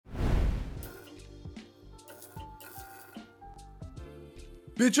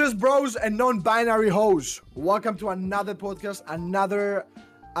Bitches, bros, and non-binary hoes. Welcome to another podcast, another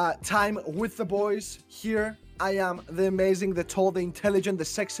time with the boys. Here I am, the amazing, the tall, the intelligent, the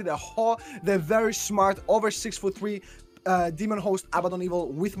sexy, the hot, the very smart, over 6'3" demon host Abaddon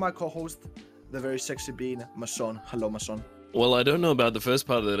Evil with my co-host, the very sexy bean, Mason. Hello, Mason. Well, I don't know about the first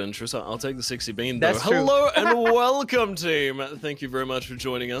part of that intro, so I'll take the 60 bean though. That's true. Hello and welcome, team. Thank you very much for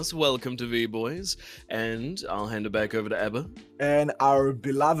joining us. Welcome to VBois, and I'll hand it back over to Abba. And our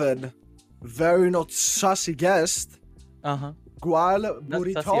beloved, very not sussy guest,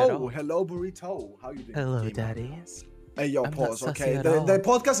 Gualburrito. Hello, Burrito. How you doing? Hello, daddies. Hey, yo, I'm pause, not okay? sussy at The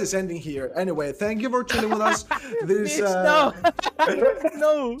all. podcast is ending here. Anyway, thank you for tuning with us. This, No.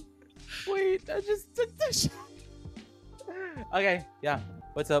 No. Wait, I just took the shot. Okay, yeah.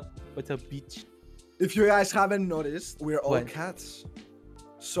 What's up? What's up, beach? If you guys haven't noticed, we're all What? cats.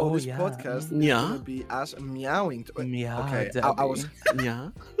 So this yeah. podcast is Yeah. going to be us meowing. Meow, Okay, daddy. I was... Yeah.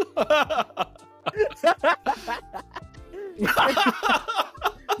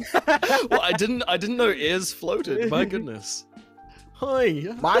 Well, I didn't know ears floated. My goodness. Hi.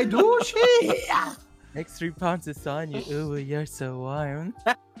 My douche? Next 3 pounds is on you. Ooh, you're so warm.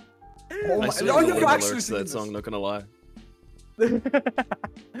 Oh I my... still Oh, don't know you the actually lyrics to sing that this. song, not gonna lie.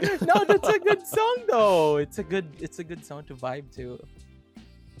 No, that's a good song though. It's a good song to vibe to.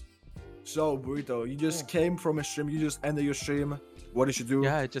 So, Burrito, you just came from a stream. You just ended your stream. What did you do?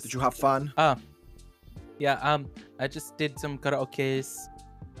 Yeah, Did you have fun? Yeah, I just did some karaoke's,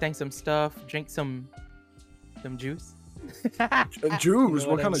 sang some stuff, drank some juice. Juice? know What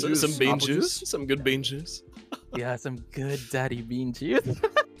what kind I of Some, juice? some bean Apple juice? Some good bean juice. Yeah, some good daddy bean juice.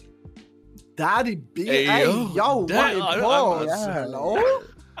 Daddy bean? Hey, Hey, yo. yo, Damn, what? I'm- Pause. Yeah. Hello?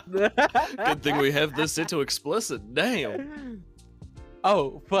 Good thing we have this into explicit. Damn.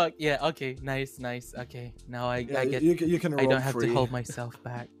 Oh fuck yeah! Okay, nice. Okay, now I Yeah, get. you can I roll don't have free. to hold myself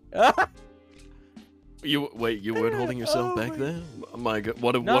back. You weren't holding yourself Oh back my- there? Oh my god,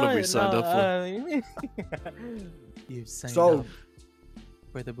 what have we signed up for? You signed So, up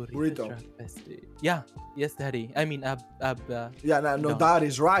for the burrito, Burrito. truck bestie. Yeah, yes, daddy. I mean, Yeah, no, No. that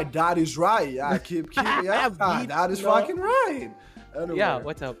is right. That is right. Yeah, keep yeah, Beat, that is no. fucking right. Anyway, yeah.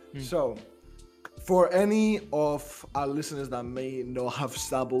 What's up? So, for any of our listeners that may not have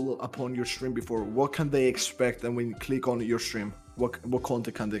stumbled upon your stream before, what can they expect? And when you click on your stream, what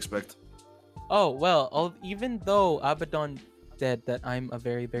content can they expect? Oh well, even though Abaddon said that I'm a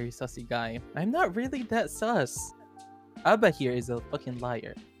very very sussy guy, I'm not really that sus. Abba here is a fucking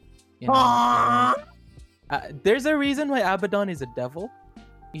liar. You know? There's a reason why Abaddon is a devil.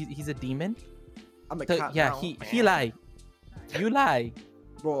 He's a demon. I'm a So, cat yeah, now. he lie. You lie.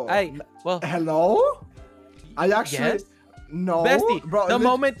 Bro, Well, hello? I actually yes. no, Bestie, bro. the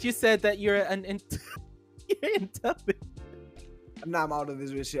moment you said that you're an you're intelligent. Nah, I'm out of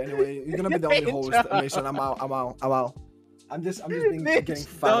this shit anyway. You're gonna be the only host, Mason. I'm out. I'm just getting fired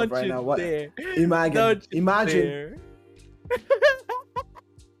Don't up right you now. What? dare. Imagine. Don't you Imagine. dare.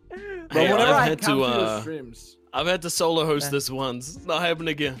 But Hey, whenever I've I had come to, to your streams, I've had to solo host this once. It's not happening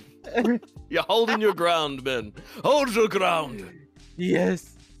again. You're holding your ground, Ben. Hold your ground.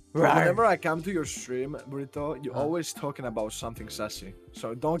 Yes. but whenever Rar. I come to your stream, Burrito, you're always talking about something sassy.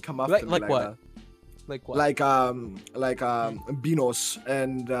 So don't come after Like- me like like what? that. Like what? Like Beanos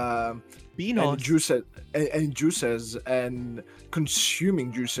and Beanos. juices and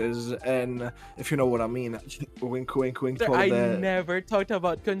consuming juices, and if you know what I mean, wink wink wink. Sir, told I the- never talked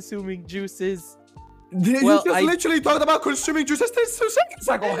about consuming juices. You Well, just I- literally talked about consuming juices 2 seconds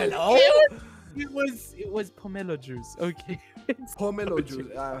ago. Hello. It was pomelo juice. Okay. It's Pomelo no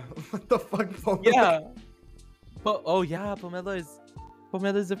juice. What the fuck? Pomelo? Yeah. Oh yeah, pomelo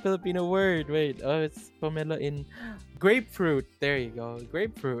is a Filipino word. Wait, oh, it's pomelo in grapefruit. There you go,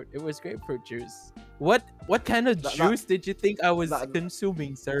 grapefruit. It was grapefruit juice. What kind of That- juice did you think I was that-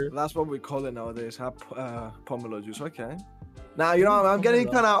 consuming, sir? That's what we call it nowadays, huh? Pomelo juice. Okay. Now you know I'm getting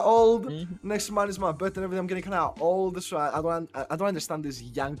Pomelo. kind of old. Mhm. Next month is my birthday and everything. I'm getting kind of old, so I don't understand this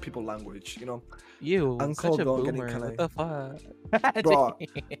young people language. You know, You, Uncle such a Don getting boomer. kinda- What the fuck? Bro.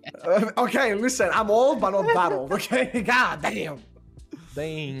 Okay, listen, I'm old but not that old. Okay, god damn,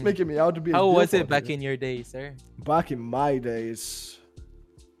 Dang. making me out to be. A How was dilf it back already. in your day, sir? Back in my days?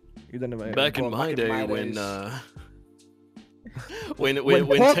 You don't know. Back bro, in my day when days. when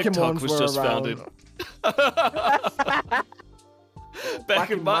Pokemons TikTok was were just around. founded.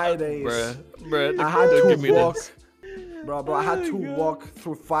 Back in my days, bruh, I had don't to give me walk. this. Bro, I had to Oh, God. walk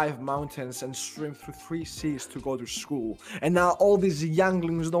through 5 mountains and swim through 3 seas to go to school. And now all these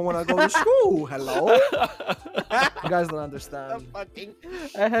younglings don't want to go to school. Hello? You guys don't understand.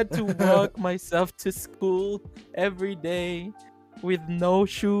 I had to walk myself to school every day with no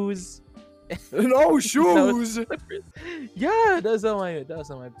shoes. No shoes. Yeah, that's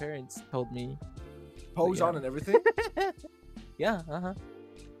what my parents told me. Pose Yeah. on and everything. Yeah,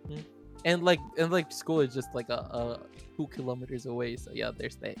 And school is just like a 2 kilometers away. So yeah,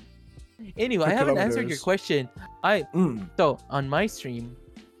 there's that. Anyway, I haven't answered your question. So on my stream,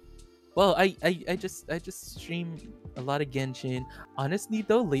 well, I just stream a lot of Genshin. Honestly,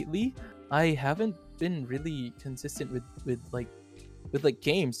 though, lately I haven't been really consistent with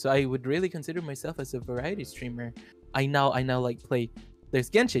games. So I would really consider myself as a variety streamer. I now like play. There's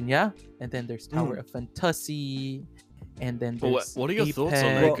Genshin, yeah, and then there's Tower of Fantasy, and then there's What are your thoughts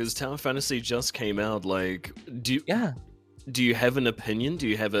on that? Apex. Because Tower Fantasy just came out. Like, do Yeah, you have an opinion? Do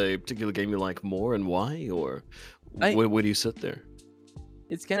you have a particular game you like more, and why? Or where do you sit there?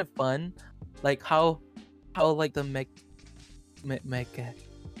 it's kind of fun, like how like the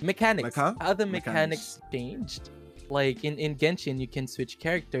mechanics, how the mechanics changed. Like in Genshin, you can switch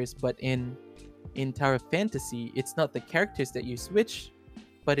characters, but in Tower of Fantasy, it's not the characters that you switch,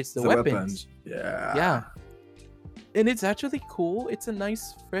 but it's the weapons. Yeah. And it's actually cool. It's a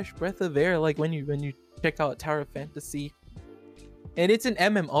nice fresh breath of air. Like when you check out Tower of Fantasy, and it's an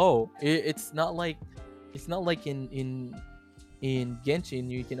MMO. It's not like in Genshin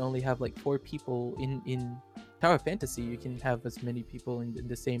you can only have like 4 people. In Tower of Fantasy you can have as many people in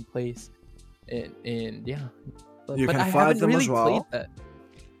the same place. And yeah. But can I fight haven't them really as well? played that.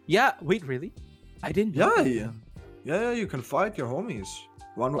 Yeah. Wait, really? I didn't. know that. Yeah. You can fight your homies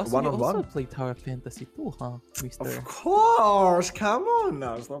one Also, on you also one. play Tower of Fantasy too, huh, Mister? Of course, come on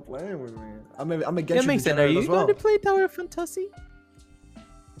now, stop playing with me. I'm a Genshin Yeah, Mason, are degenerate you as well. going to play Tower of Fantasy?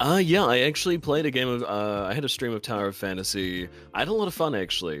 Yeah, I actually played a game of. I had a stream of Tower of Fantasy. I had a lot of fun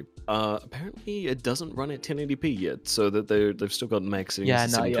actually. Apparently, it doesn't run at 1080p yet, so that they've still got max settings Yeah,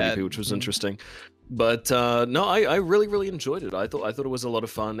 at not 720p, yet. which was interesting. But no, I really enjoyed it. I thought it was a lot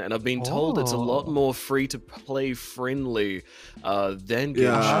of fun, and I've been told it's a lot Oh. more free to play friendly than Genshin,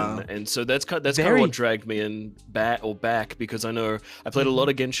 Yeah. and so that's kind of Very. what dragged me in back because I know I played a lot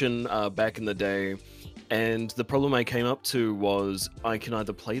of Genshin back in the day. And the problem I came up to was I can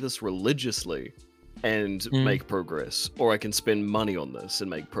either play this religiously and make progress, or I can spend money on this and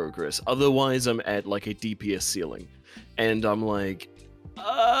make progress. Otherwise, I'm at like a DPS ceiling. And I'm like,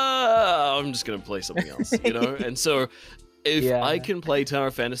 I'm just going to play something else, you know? And so if Yeah. I can play Tower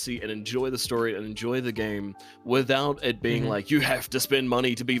of Fantasy and enjoy the story and enjoy the game without it being like, you have to spend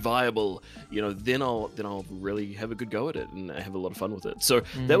money to be viable, you know, then I'll really have a good go at it and have a lot of fun with it. So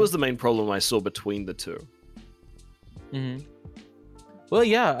that was the main problem I saw between the two. Well,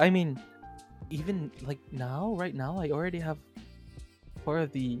 yeah, I mean, even like right now, I already have 4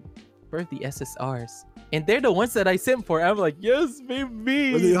 of the SSRs, and they're the ones that I simp for. I'm like, yes,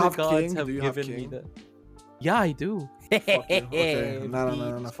 baby. Well, do you The have gods King? have Do you have given me King? the. Yeah, I do. Fuck you. Okay.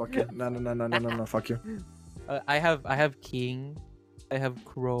 No, fuck you. No, fuck you. I have King, I have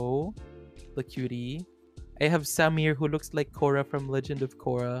Crow, the cutie. I have Samir, who looks like Korra from Legend of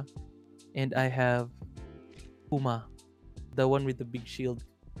Korra, and I have Puma, the one with the big shield.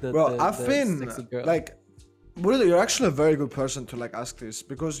 Bro, I've the been sexy girl. like, really, you're actually a very good person to like ask this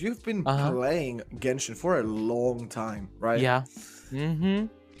because you've been playing Genshin for a long time, right? Yeah.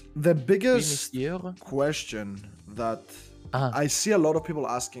 The biggest Monsieur. question that I see a lot of people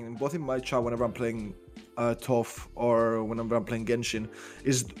asking, both in my chat whenever I'm playing ToF or whenever I'm playing Genshin,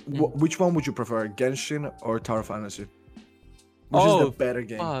 is which one would you prefer, Genshin or Tower Fantasy? Which is the better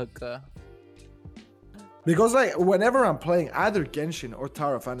game? Fuck. Because like whenever I'm playing either Genshin or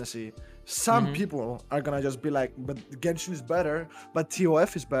Tower Fantasy, some people are gonna just be like, but Genshin is better, but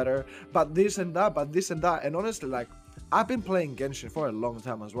TOF is better, but this and that, and honestly, like, I've been playing Genshin for a long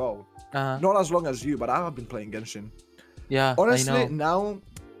time as well. Not as long as you, but I have been playing Genshin. Yeah, Honestly, I know. now,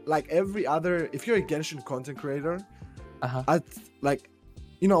 like every other, if you're a Genshin content creator, like,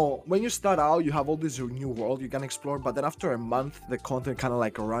 you know, when you start out, you have all this new world you can explore, but then after a month, the content kind of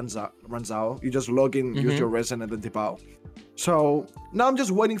like runs out. You just log in, use your resin, and then dip out. So now I'm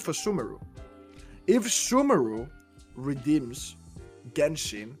just waiting for Sumeru. If Sumeru redeems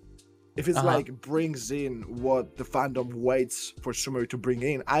Genshin, if it's like brings in what the fandom waits for Sumeru to bring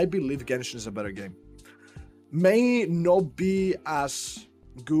in, I believe Genshin is a better game. May not be as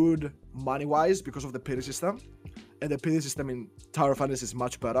good money-wise because of the pity system, and the pity system in Tower Fantasy is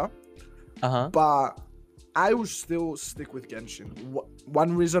much better. But I would still stick with Genshin.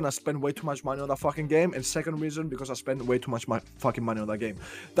 One reason, I spend way too much money on that fucking game, and second reason, because I spend way too much fucking money on that game.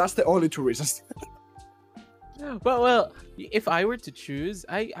 That's the only 2 reasons. Well, if I were to choose,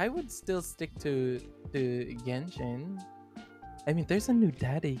 I would still stick to Genshin. I mean, there's a new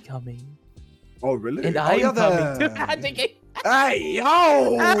daddy coming. Oh, really? And oh, I'm yeah, coming to the game. Hey,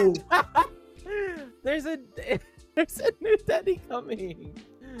 yo! There's a new daddy coming.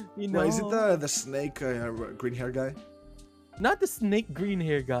 You know, Wait, is it the snake green hair guy? not the snake green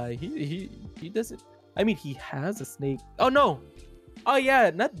hair guy. He doesn't. I mean, he has a snake. Oh no. Oh yeah,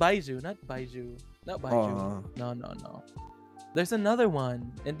 not Baiju. Not Baiju. No. There's another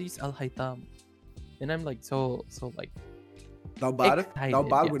one, and these Al Haitam, and I'm like so like. Down bad? Excited, Down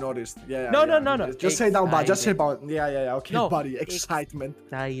bad, yeah. we noticed. Yeah. No. Just say down bad. Just say Excited. about. Yeah. Okay, No, buddy. Excitement.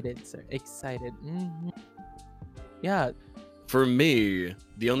 Excited, sir. Excited. Yeah. For me,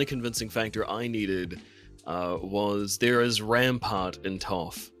 the only convincing factor I needed was there is Rampart in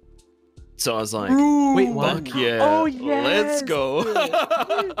Toph. So I was like, Wait, what? fuck yeah, Oh yes. let's go.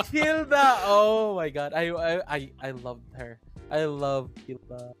 Hilda. Oh my god. I loved her. I love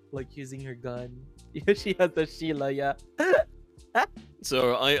Hilda. Like using her gun. Yeah, she has the Sheila. Yeah.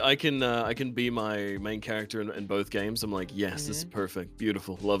 So I can be my main character in both games. I'm like, yes, this is perfect,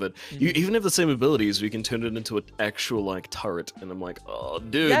 beautiful, love it. You even have the same abilities. We can turn it into an actual like turret, and I'm like, oh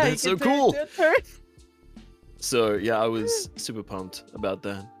dude, Yeah, that's so you can turn cool. it into a turret. So yeah, I was super pumped about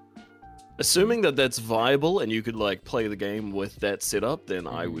that. Assuming that that's viable and you could like play the game with that setup, then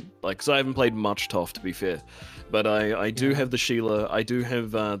I would like. Because I haven't played much Toph, to be fair, but I do have the Sheila, I do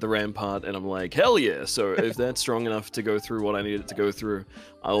have the Rampart, and I'm like, hell yeah! So if that's strong enough to go through what I need it to go through,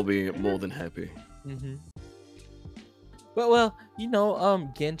 I'll be more than happy. But well, you know,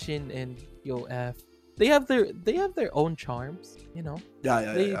 Genshin and YoF, they have their own charms. You know.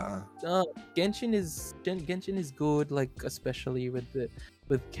 Yeah. Genshin is good, like especially with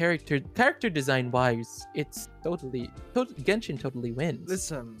character design wise, it's Genshin totally wins.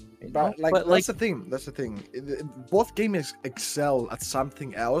 Listen, You know? but But, that's the thing. That's the thing. Both games excel at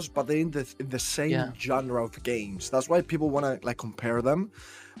something else, but they're in the same genre of games. That's why people want to like compare them.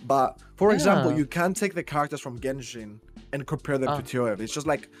 But for example, you can't take the characters from Genshin and compare them to TOF. It's just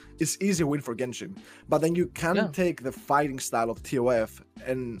like it's easy win for Genshin. But then you can take the fighting style of TOF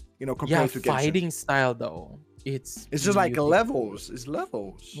and compare it to Genshin. Fighting style though. It's just like beautiful. levels. It's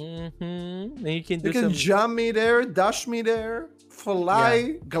levels. And you can do You can jump me there, dash me there,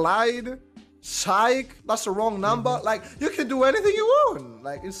 fly, glide, psych. That's the wrong number. Like you can do anything you want.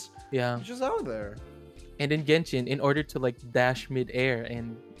 Like it's just out there. And in Genshin, in order to like dash mid-air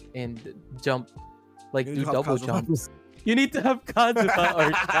and jump, like You do need to have double Kazuha. jumps, you need to have Kazuha or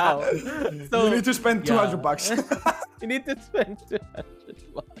Shao. So You need to spend $200. you need to spend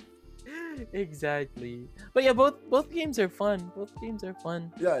 $200. Exactly. But yeah, both games are fun. Both games are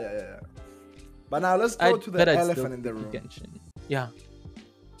fun. Yeah. But now let's go to the elephant in the room. Genshin. Yeah.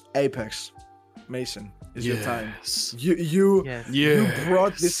 Apex. Mason, it's your time. Yes. You Yeah.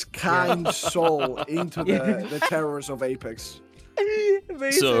 brought this kind soul into the terrors of Apex.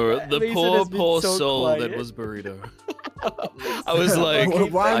 So the Mason poor has been so soul quiet. that was Burrito. I was like,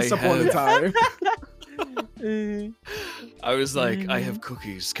 Once upon a time. I was like, I have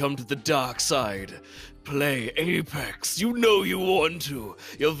cookies. Come to the dark side. Play Apex. You know you want to.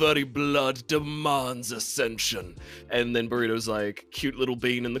 Your very blood demands ascension. And then Burrito's like, cute little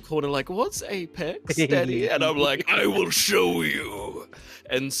bean in the corner, like, what's Apex, Daddy? And I'm like, I will show you.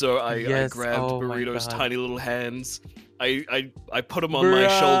 And so I grabbed Burrito's tiny little hands. I put him on my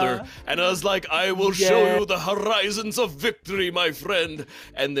shoulder, and I was like, I will show you the horizons of victory, my friend.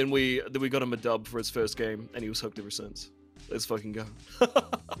 And then we got him a dub for his first game, and he was hooked ever since. Let's fucking go.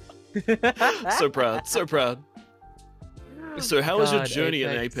 So proud, so proud. So how has your journey in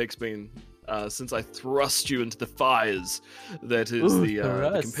Apex been since I thrust you into the fires that is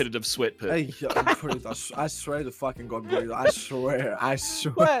the competitive sweat pit? Hey, Burrito, I swear to fucking God, Burrito. I swear.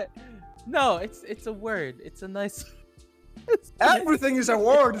 What? No, it's a word. It's a nice... Everything is a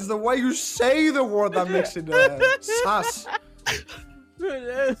word. It's the way you say the word that makes it sus.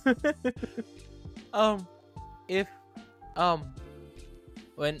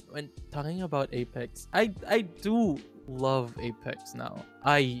 When talking about Apex, I do love Apex now.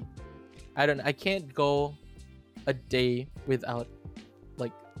 I can't go a day without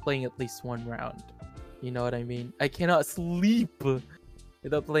like playing at least one round. You know what I mean? I cannot sleep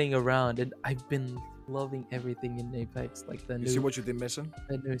without playing a round, and I've been loving everything in Apex, like the You new, see what you did missing?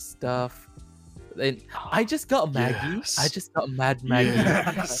 the new stuff. And I just got Maggie. Yes. I just got Mad Maggie.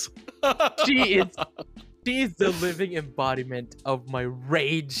 Yes. She is the living embodiment of my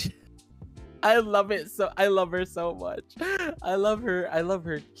rage. I love it so. I love her so much. I love her. I love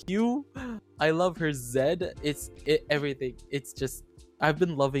her Q. I love her Z. Everything. It's just I've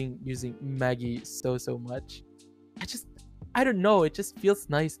been loving using Maggie so much. I don't know. It just feels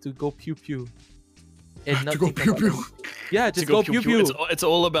nice to go pew pew. And not To go think pew about pew. anything. Yeah, just go pew pew. It's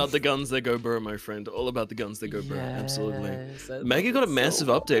all about the guns that go burr, my friend. All about the guns that go burr. Absolutely. Maggie got a massive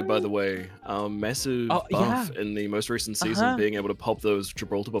update, by the way. Massive buff in the most recent season, being able to pop those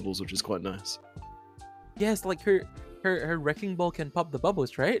Gibraltar bubbles, which is quite nice. Yes, like her wrecking ball can pop the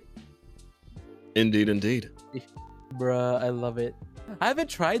bubbles, right? Indeed, indeed. Bruh, I love it. I haven't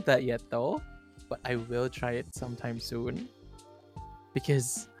tried that yet though, but I will try it sometime soon.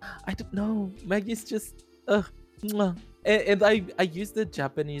 Because I don't know, Maggie's just and I used the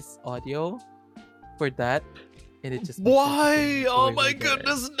Japanese audio for that, and it just why? Oh my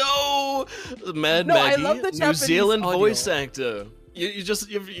goodness, no! Mad no, Maggie, I love the New Japanese Zealand audio. voice actor.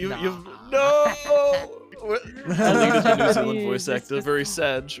 You've no. I New love Zealand voice Japanese. actor. Very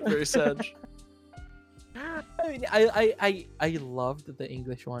sad. Very sad. I mean, I loved the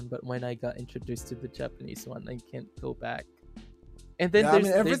English one, but when I got introduced to the Japanese one, I can't go back. And then Yeah, I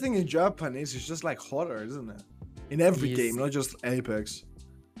mean, everything in Japanese is just like horror, isn't it? In every game, not just Apex.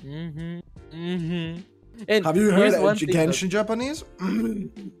 And Have you heard here's one thing Genshin Japanese?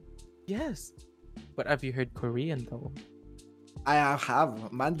 Yes, but have you heard Korean though? I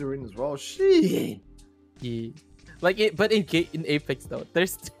have Mandarin as well. Shit. Yeah. Like it, but in Apex though,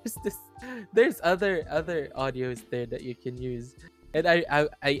 there's other audios there that you can use, and I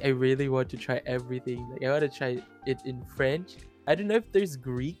really want to try everything. Like I want to try it in French. I don't know if there's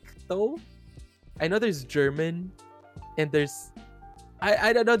Greek though. I know there's German, and there's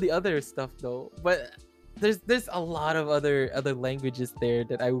I don't know the other stuff though. But there's a lot of other languages there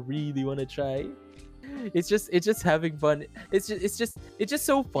that I really want to try. It's just having fun. It's just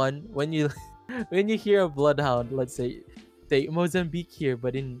so fun when you when you hear a bloodhound, let's say Mozambique here,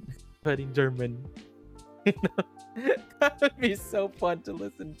 but in German. You know? That would be so fun to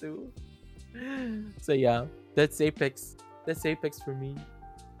listen to. So yeah, that's Apex. That's Apex for me.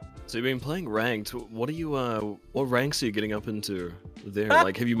 So you've been playing ranked. What are you? What ranks are you getting up into there?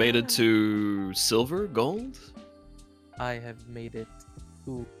 Like, have you made it to silver, gold? I have made it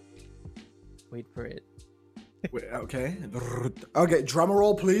to. Wait for it. Wait, okay. Okay, drum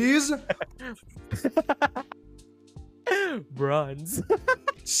roll, please. Bronze.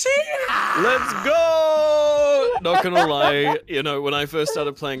 Let's go! Not gonna lie, you know, when I first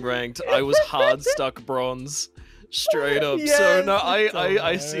started playing ranked, I was hard stuck bronze. Straight up. Yes, so no,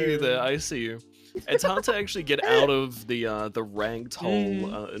 I see you there. I see you. It's hard to actually get out of the ranked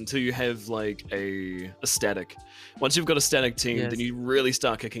hole until you have like a static. Once you've got a static team, then you really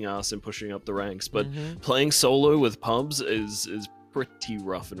start kicking ass and pushing up the ranks. But playing solo with pubs is pretty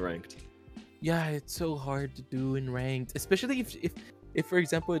rough and ranked. Yeah, it's so hard to do in ranked, especially if for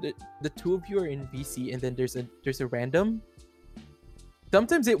example the two of you are in VC and then there's a random.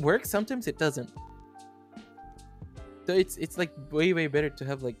 Sometimes it works, sometimes it doesn't. So it's like way better to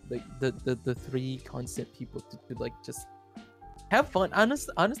have like the three constant people to like just have fun.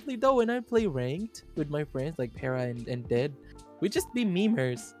 Honestly though, when I play ranked with my friends like Para and Dead, we just be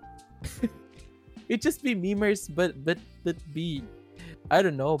memers. It just be memers, but be, I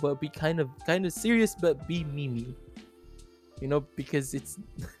don't know, but be kind of serious, but be memey. You know, because it's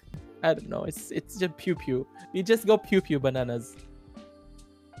I don't know, it's just pew pew. You just go pew pew bananas.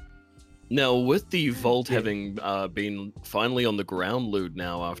 Now, with the vault having been finally on the ground loot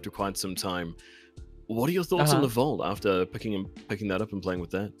now after quite some time, what are your thoughts on the vault after picking that up and playing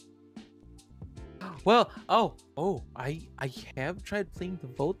with that? Well, I have tried playing the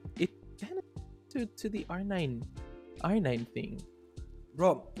vault. It kind of to the R9 thing.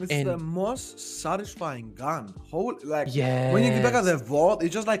 Bro, it's the most satisfying gun. When you Yes. get back at the vault, it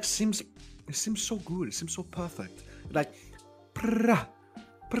just like seems so good. It seems so perfect. Like, prrrah,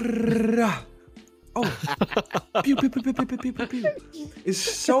 prrrah. Oh, pew, pew, pew, pew, pew, pew, pew, pew. It's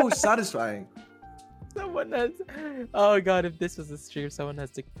so satisfying. Someone has. Oh god, if this was a stream, someone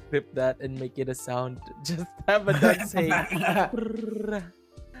has to clip that and make it a sound. Just have a duck saying.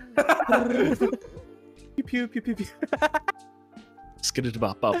 Pew pew pew pew pew.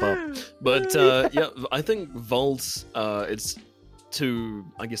 But yeah, I think vaults. It's to,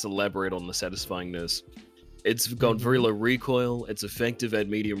 I guess, elaborate on the satisfyingness. It's got very low recoil. It's effective at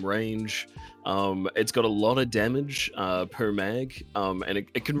medium range. It's got a lot of damage per mag, and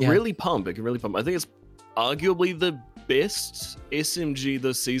it can really pump. It can really pump. I think it's arguably the best SMG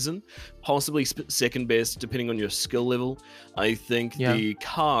this season, possibly second best depending on your skill level. I think the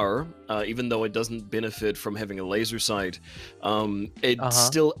car, even though it doesn't benefit from having a laser sight, it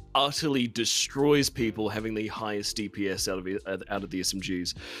still utterly destroys people having the highest DPS out of the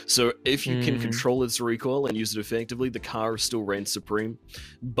SMGs. So if you can control its recoil and use it effectively, the car still reigns supreme.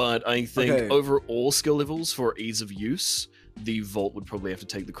 But I think over all skill levels for ease of use, the Vault would probably have to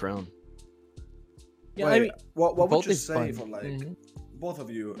take the crown. Yeah, Wait, I mean, what would both you is say fun. for like Mhm. both of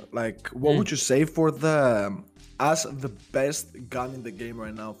you? Like, what would you say for the as the best gun in the game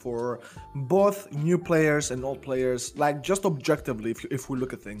right now for both new players and old players? Like, just objectively, if we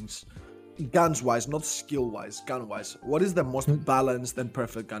look at things, guns wise, not skill wise, gun wise, what is the most balanced and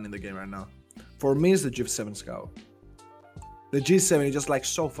perfect gun in the game right now? For me, it's the G7 Scout. The G7 is just like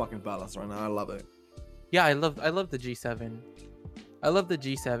so fucking balanced right now. I love it. Yeah, I love the G7. I love the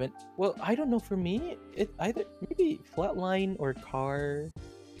G7. Well, I don't know. For me, it either maybe flatline or car.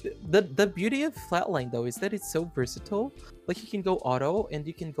 The beauty of flatline though is that it's so versatile. Like you can go auto and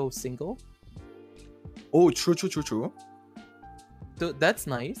you can go single. Oh, true. So that's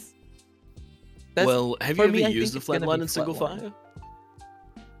nice. Well, have for you ever me, I used think the it's gonna flatline be in single flatline. fire?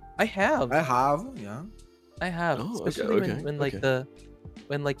 I have. I have, yeah. I have. Oh, Especially okay, when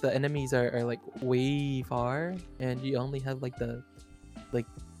like the enemies are like way far and you only have like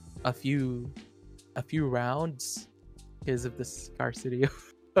a few rounds because of the scarcity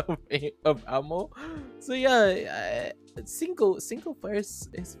of ammo. So yeah, single fire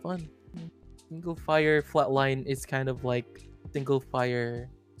is fun. Single fire flatline is kind of like single fire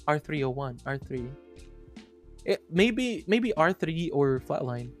R301 R3. Maybe R3 or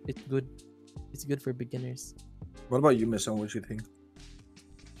flatline. It's good. It's good for beginners. What about you, Mason? What do you think?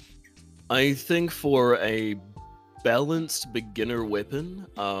 I think for a balanced beginner weapon,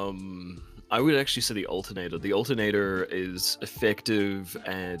 I would actually say the alternator. The alternator is effective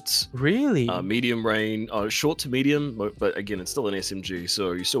at Really? medium range, short to medium, but again, it's still an SMG,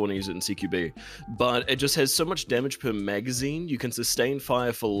 so you still want to use it in CQB. But it just has so much damage per magazine. You can sustain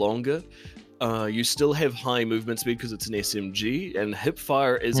fire for longer. You still have high movement speed because it's an SMG, and hip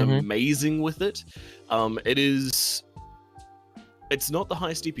fire is amazing with it. It's not the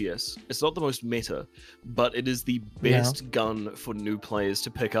highest DPS, it's not the most meta, but it is the best gun for new players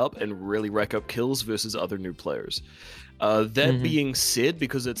to pick up and really rack up kills versus other new players. That being said,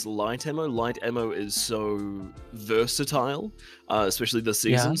 because it's light ammo is so versatile, especially this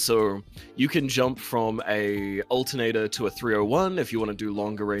season. So you can jump from a alternator to a 301 if you want to do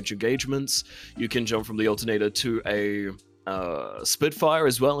longer range engagements. You can jump from the alternator to a Spitfire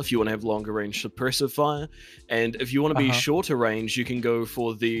as well if you want to have longer range suppressive fire, and if you want to be shorter range you can go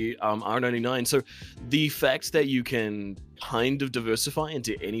for the R99. So the fact that you can kind of diversify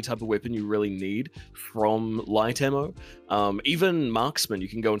into any type of weapon you really need from light ammo, even marksman, you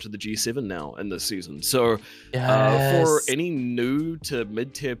can go into the G7 now in this season. So for any new to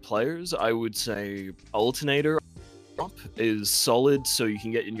mid-tier players, I would say alternator is solid, so you can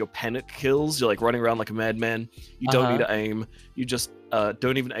get in your panic kills. You're like running around like a madman. You don't need to aim. You just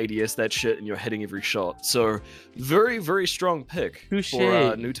don't even ADS that shit, and you're hitting every shot. So very, very strong pick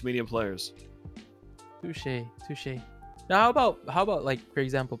for new to medium players. Touche. Now, how about like, for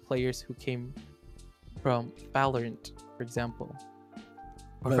example, players who came from Valorant, for example,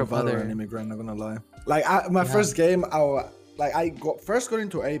 or from Valorant immigrant, not gonna lie. Like my first game, I got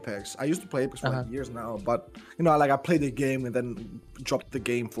into Apex. I used to play Apex for like years now, but you know, like I played the game and then dropped the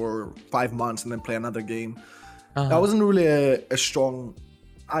game for 5 months and then play another game. That wasn't really a strong.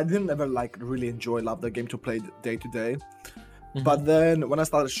 I didn't ever like really love the game to play day to day. But then when I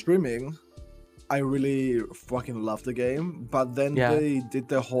started streaming, I really fucking loved the game. But then they did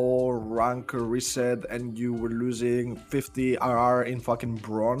the whole rank reset and you were losing 50 RR in fucking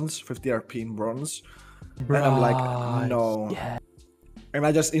bronze, 50 RP in bronze. And I'm like, no. Yeah. And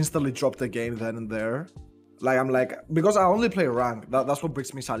I just instantly dropped the game then and there. Like, I'm like, because I only play rank, that's what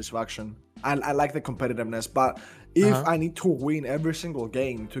brings me satisfaction. I like the competitiveness, but if I need to win every single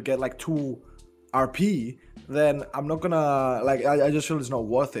game to get like 2 RP, then I'm not gonna, like, I just feel it's not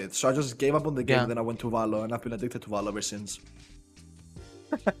worth it. So I just gave up on the game and then I went to Valo, and I've been addicted to Valo ever since.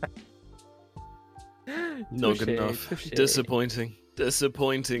 Not good enough. Disappointing.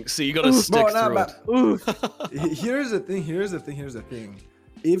 So you gotta stick through it. Here's the thing.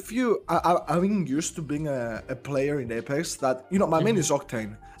 If you, I'm used to being a player in Apex that, you know, my main is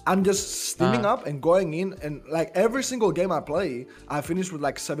Octane. I'm just steaming up and going in, and like every single game I play, I finish with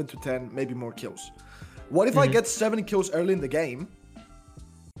like 7 to 10, maybe more kills. What if I get 7 kills early in the game,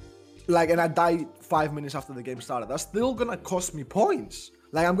 like, and I die 5 minutes after the game started? That's still gonna cost me points.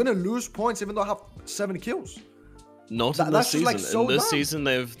 Like, I'm gonna lose points even though I have 7 kills. Not in this season. Like so in this season,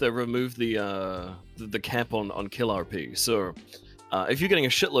 they've removed the cap on kill RP. So if you're getting a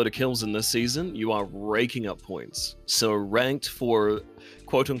shitload of kills in this season, you are raking up points. So ranked for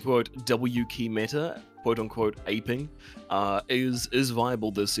quote-unquote W key meta, quote-unquote aping, is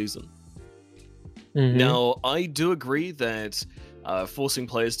viable this season. Now, I do agree that forcing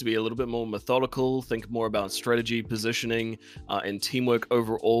players to be a little bit more methodical, think more about strategy, positioning, and teamwork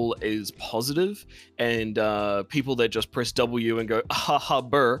overall is positive. And people that just press W and go, haha,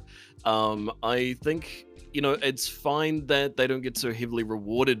 burr, I think, it's fine that they don't get so heavily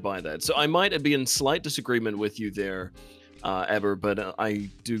rewarded by that. So I might be in slight disagreement with you there, Aber, but I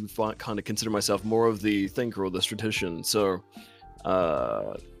do kind of consider myself more of the thinker or the strategician. So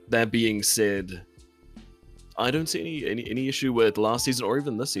that being said, I don't see any issue with last season or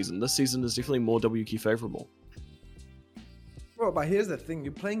even this season. This season is definitely more WQ favorable. Bro, but here's the thing: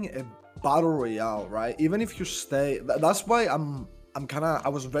 you're playing a battle royale, right? Even if you stay, that's why I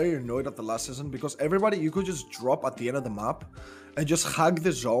was very annoyed at the last season, because everybody, you could just drop at the end of the map and just hug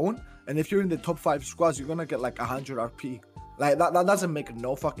the zone, and if you're in the top 5 squads, you're gonna get like 100 RP. Like that doesn't make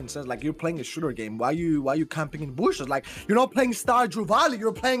no fucking sense. Like, you're playing a shooter game. Why you camping in bushes? Like, you're not playing Stardew Valley.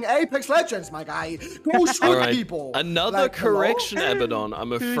 You're playing Apex Legends, my guy. Go shoot people. Another correction, hello? Abaddon.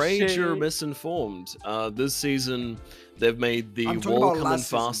 I'm afraid you're misinformed. This season, they've made the wall come in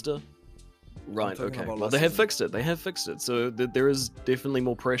faster. Right, okay. Well, they have fixed it. They have fixed it. So there is definitely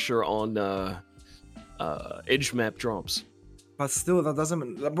more pressure on edge map drops. But still, that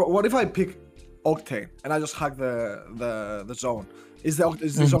doesn't... What if I pick Octane and I just hug the zone? Is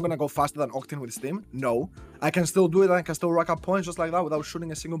the zone gonna go faster than Octane with Steam? No. I can still do it, and I can still rack up points just like that without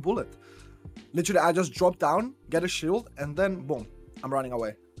shooting a single bullet. Literally, I just drop down, get a shield, and then boom, I'm running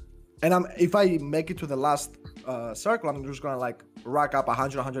away. And if I make it to the last circle, I'm just gonna like rack up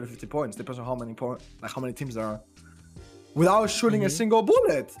 100, 150 points, depends on how many teams there are, without shooting a single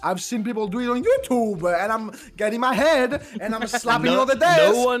bullet. I've seen people do it on YouTube, and I'm getting my head and I'm slapping all the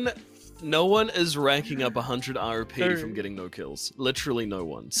desk. No one is racking up 100 RP from getting no kills. Literally no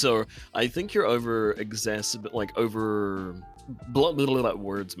one. So I think you're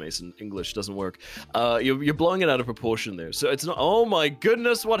words, Mason. English doesn't work. You're blowing it out of proportion there. So it's not. Oh my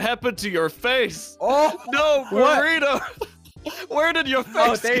goodness! What happened to your face? Oh no, Burrito! Where did your face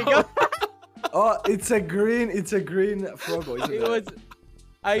go? Oh, there you go. Oh, it's a green Frogo, isn't it? It was.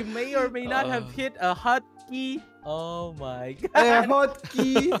 I may or may not have hit a hotkey. Oh my god. A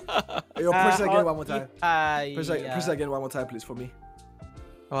hotkey. Yo, press it again one more time. Press it again one more time, please, for me.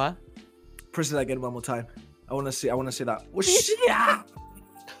 What? Press it again one more time. I wanna see that.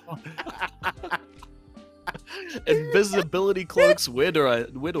 Oh, Invisibility cloaks. Where do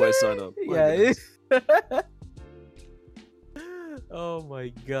I sign up? Yeah. Oh my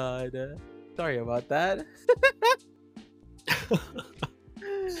god. Sorry about that.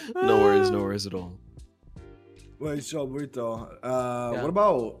 No worries at all. Wait, so Gualburrito, what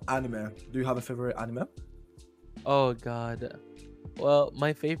about anime? Do you have a favorite anime? Oh god. Well,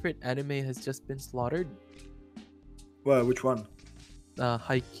 my favorite anime has just been slaughtered. Well, which one?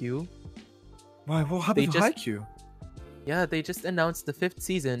 Haikyuu. Why? What happened to Haikyuu? Yeah, they just announced the 5th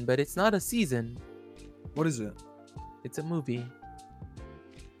season, but it's not a season. What is it? It's a movie.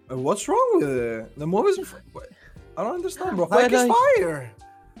 What's wrong with it? The movie's... I don't understand, bro. But, Haikyuu's fire!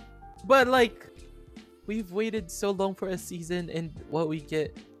 But like, we've waited so long for a season, and what we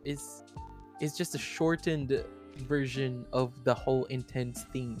get is just a shortened version of the whole intense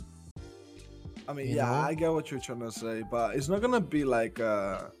theme. I mean, I get what you're trying to say, but it's not gonna be like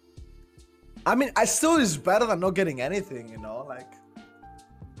I mean, I still is better than not getting anything, you know, like.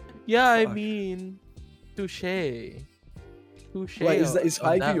 Yeah, fuck. I mean, touche. Wait, is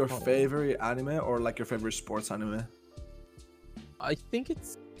Haikyuu your favorite anime or like your favorite sports anime? I think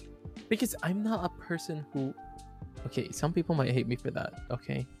it's because I'm not a person who. Okay, some people might hate me for that.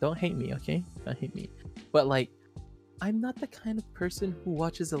 Okay, don't hate me. Okay, don't hate me. But like, I'm not the kind of person who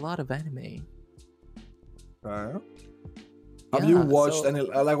watches a lot of anime. Have you watched any?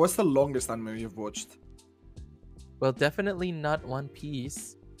 Like, what's the longest anime you've watched? Well, definitely not One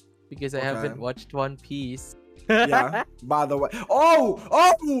Piece, because I haven't watched One Piece. Yeah. By the way, oh!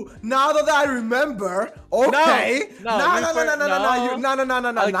 Now that I remember, okay. No. Now that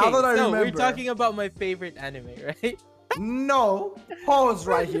I remember, we're talking about my favorite anime, right? No, pause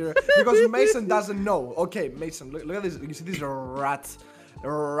right here because Mason doesn't know. Okay, Mason, look at this. You see these rats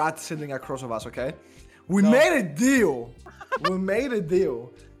sitting across of us. Okay, we made a deal. We made a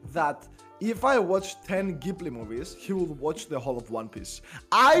deal that if I watch 10 Ghibli movies, he will watch the whole of One Piece.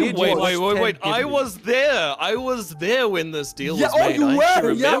 Wait! I was there. I was there when this deal was made. You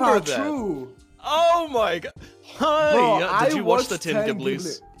were. That. True. Oh my god! Hi. Did you watch the 10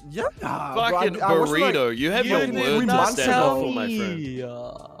 Ghiblis? Yeah. Fucking Burrito, like, you have your words to stand up for, my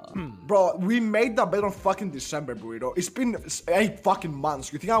friend. Bro, we made that bet on fucking December, Burrito. It's been 8 fucking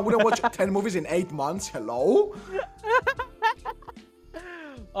months. You think I wouldn't watch 10 movies in 8 months? Hello?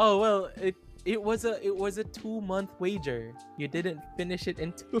 Oh well, It was a 2-month wager. You didn't finish it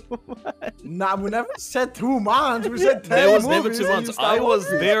in 2 months. Nah, we never said 2 months. We said 10 There was never movies 2 and months. you stopped I was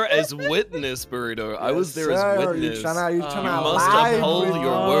watching. there as witness, Burrito. I was there as witness. You tryna You must lie uphold with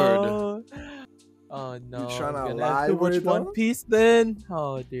your us. word. Oh no! You tryna I'm gonna lie have to watch with One us? Piece then.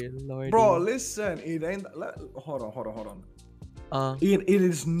 Oh dear lord. Bro, listen, it ain't. Hold on. It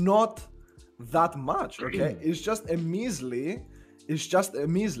is not that much, okay? It's just a measly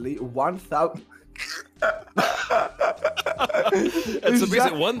 1,000. It's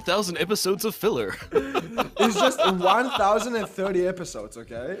amazing. 1,000 episodes of filler. It's just 1,030 episodes,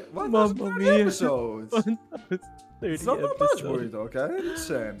 okay? 1,030 episodes. 1,030 It's not that much, episodes. Burrito, okay?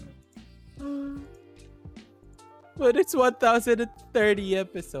 Listen. But it's 1,030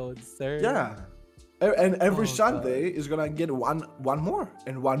 episodes, sir. Yeah. And every Oh, Sunday is gonna get one more,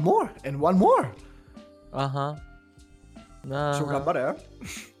 and one more, and one more. Uh-huh. So ganbare.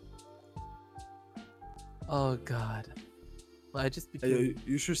 Oh god. Well, I just became...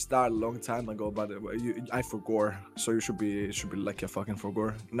 You should start a long time ago, but I forgot. So you should be like a fucking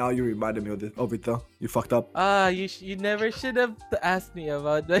forgot. Now you reminded me of it though. You fucked up. You never should have asked me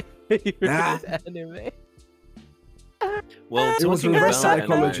about my favorite anime. Well, It was talking reverse about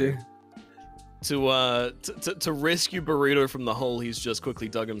psychology. anime, to rescue Burrito from the hole he's just quickly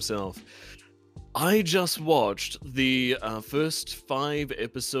dug himself, I just watched the first 5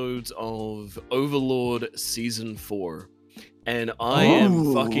 episodes of Overlord Season 4. And I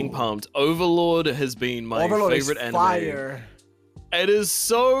am fucking pumped. Overlord has been my favorite anime. Fire. It is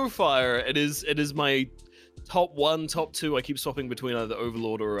so fire. It is my top 1, top 2. I keep swapping between either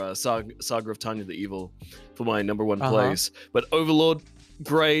Overlord or Saga of Tanya the Evil for my number 1 place. But Overlord,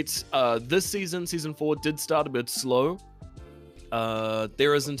 great. This season 4, did start a bit slow.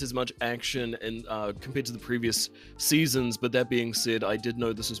 There isn't as much action compared to the previous seasons, but that being said, I did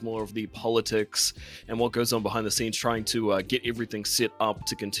know this was more of the politics and what goes on behind the scenes, trying to get everything set up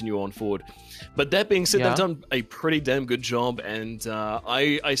to continue on forward. But that being said, they've done a pretty damn good job, and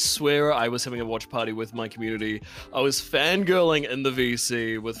I swear I was having a watch party with my community. I was fangirling in the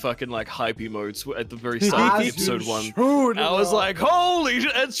VC with fucking like hype emotes at the very start of episode 1. I was like, holy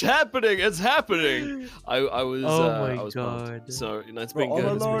shit, it's happening, it's happening. I was god. pumped. So it's been good.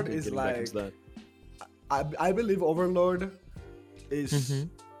 Overlord It's been good is getting back into that. I believe Overlord is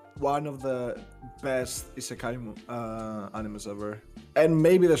one of the best isekai animes ever, and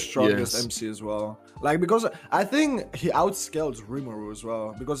maybe the strongest MC as well. Like, because I think he outscales Rimuru as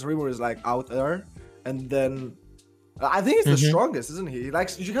well, because Rimuru is like out there, and then I think he's the strongest, isn't he? Like,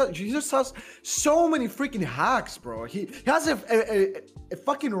 he just has so many freaking hacks, bro. He has a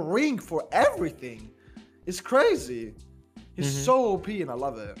fucking ring for everything. It's crazy. He's so OP, and I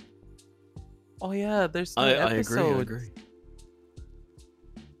love it. Oh yeah, there's no I episodes. agree.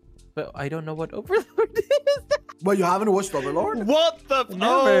 But I don't know what Overlord is. Well, you haven't watched Overlord? What the?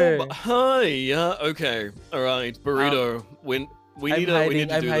 Never. Oh, hi. Yeah. Okay. All right. Burrito. We need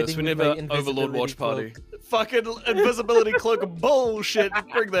to do this. We need an Overlord watch party. Fucking invisibility cloak of bullshit.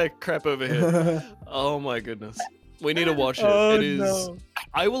 Bring that crap over here. Oh my goodness. We need to watch it. It is. No.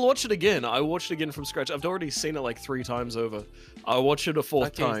 I will watch it again. I watched it again from scratch. I've already seen it like 3 times over. I'll watch it a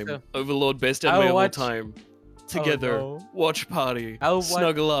 4th time. So Overlord, best anime of all time. Together, watch party,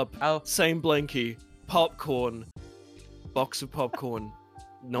 snuggle up, same blankie, popcorn, box of popcorn,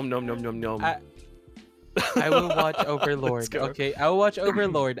 nom nom nom nom nom. I will watch Overlord. Okay, I will watch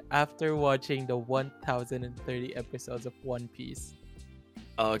Overlord after watching the 1,030 episodes of One Piece.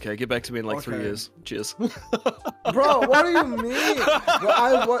 Okay, get back to me in like 3 years. Cheers. Bro, what do you mean?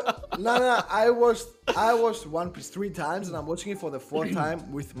 I watched One Piece 3 times, and I'm watching it for the 4th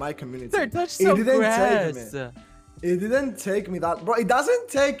time with my community. Sir, touch some grass. It didn't take me that, bro. It doesn't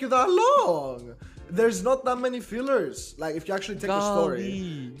take you that long. There's not that many fillers. Like, if you actually take the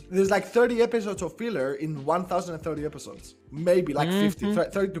story, there's like 30 episodes of filler in 1,030 episodes. Maybe like 50,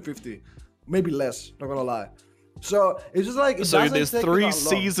 30 to 50, maybe less. Not gonna lie. So it's just like so there's 3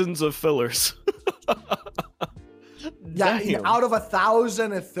 seasons of fillers. Yeah, out of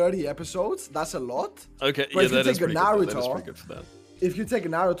 1,030 episodes, that's a lot. Okay, but yeah, that is pretty Naruto, good. That is pretty good for that. If you take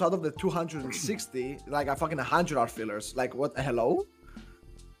Naruto out of the 260, like a fucking 100 are fillers. Like, what? Hello?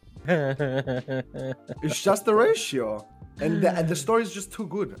 It's just the ratio, and the story is just too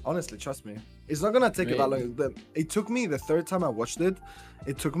good. Honestly, trust me. It's not gonna take you that long. It took me the 3rd time I watched it.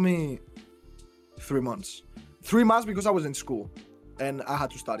 It took me 3 months. 3 months because I was in school, and I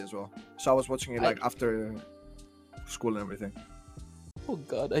had to study as well. So I was watching it like after school and everything. Oh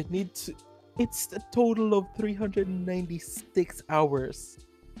god, I need to. It's a total of 396 hours.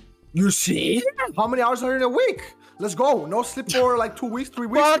 You see? How many hours are in a week? Let's go. No sleep for like 2 weeks, 3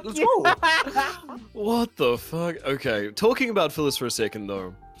 weeks. Fuck Let's you. go. What the fuck? Okay, talking about fillers for a second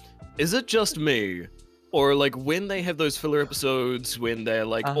though. Is it just me? Or like when they have those filler episodes when they're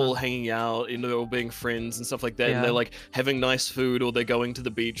like all hanging out, you know, all being friends and stuff like that, and they're like having nice food, or they're going to the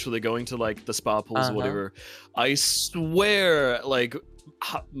beach, or they're going to like the spa pools or whatever. I swear, like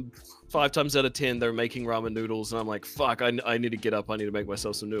 5 times out of 10, they're making ramen noodles, and I'm like, fuck, I need to get up. I need to make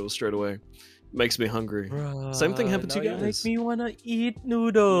myself some noodles straight away. Makes me hungry. Bruh, Same thing happened to you You guys. make me wanna eat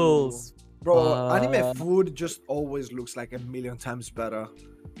noodles. Bro, anime food just always looks like a million times better.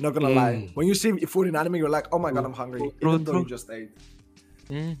 Not gonna lie. When you see food in anime, you're like, oh my god, I'm hungry. Even though you just ate.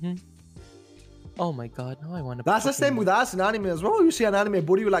 Oh my god, now I wanna. That's the same with us in anime as well. You see an anime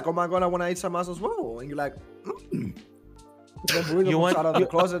booty, you're like, oh my god, I wanna eat some ass as well. And you're like, The burrito comes out of the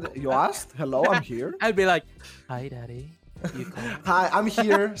closet. You asked? Hello, I'm here. I'd be like, hi, daddy. Hi, I'm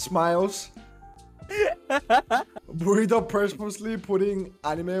here. Smiles. Burrito purposely putting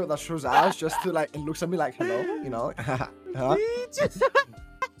anime that shows ass just to like, it looks at me like, hello, you know? Huh?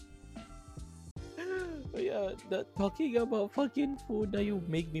 Yeah, talking about fucking food, now you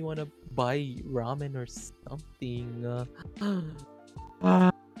make me wanna buy ramen or something.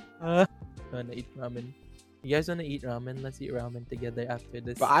 Wanna eat ramen. You guys wanna eat ramen? Let's eat ramen together after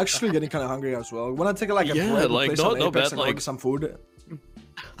this. But actually getting kind of hungry as well. Wanna take like a break, like play some not Apex bad, and like order some food?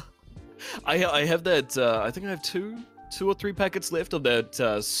 I have that. I think I have two or three packets left of that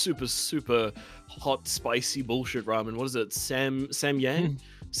super hot spicy bullshit ramen. What is it? Sam Yang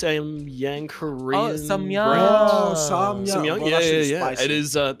Korean. Samyang. Oh, Samyang. Samyang. Bro, Yeah. spicy. It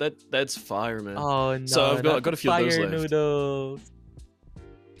is. That's fire, man. Oh no! So I've got a few of those fire left. noodles.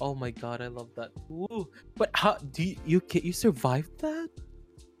 Oh my god, I love that. Ooh, but how do you survived that?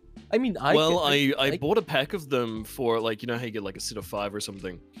 I mean, I bought a pack of them for like, you know how you get like a set of 5 or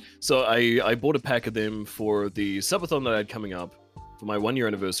something. So I bought a pack of them for the subathon that I had coming up for my 1-year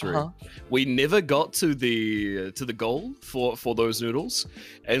anniversary. We never got to the goal for those noodles,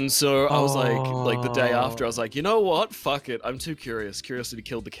 and so I was like the day after I was like, you know what, fuck it, I'm too curious. Curiosity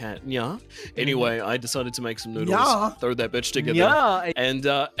killed the cat. Yeah. Anyway, I decided to make some noodles, throw that bitch together, and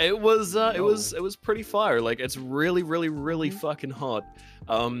it was pretty fire. Like it's really fucking hot.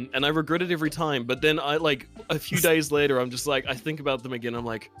 And I regret it every time, but then I like a few days later, I'm just like, I think about them again. I'm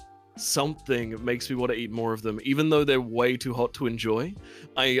like, something makes me want to eat more of them, even though they're way too hot to enjoy.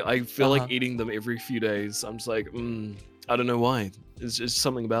 I feel like eating them every few days. I'm just like, I don't know why. It's just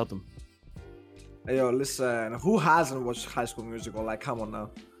something about them. Hey, yo, listen, who hasn't watched High School Musical? Like, come on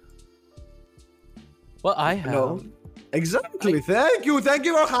now. Well, I have. No. Exactly. Thank you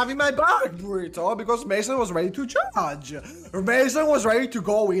for having my back, Burrito, because Mason was ready to judge. Mason was ready to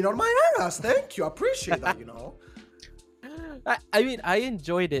go in on my ass. Thank you. I appreciate that, you know. I mean, I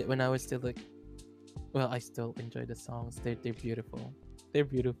enjoyed it when I was still like, well, I still enjoy the songs. They're beautiful. They're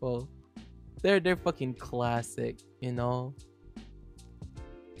beautiful. They're fucking classic, you know.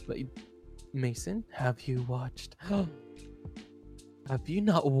 But Mason, have you watched? Have you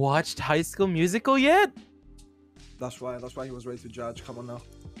not watched High School Musical yet? That's why he was ready to judge. Come on now.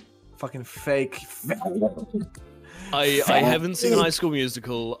 Fucking fake. I haven't seen High School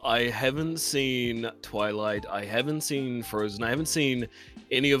Musical. I haven't seen Twilight. I haven't seen Frozen. I haven't seen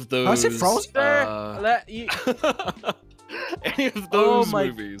any of those. I said Frozen. Any of those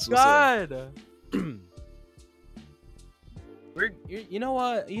movies. Oh my god. You know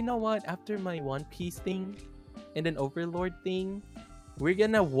what? After my One Piece thing and an Overlord thing, we're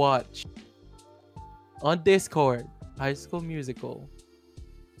gonna watch on Discord High School Musical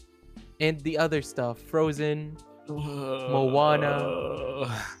and the other stuff. Frozen. Moana.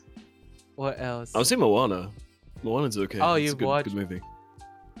 What else? I've seen Moana. Moana's okay. Oh, it's you've a good, watched? good movie.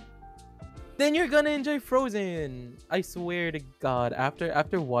 Then you're gonna enjoy Frozen. I swear to God.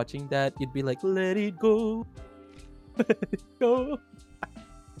 After watching that, you'd be like, let it go. Let it go.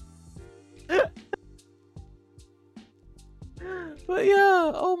 But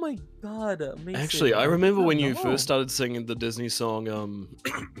yeah, oh my god. Amazing. Actually, I remember when you first started singing the Disney song,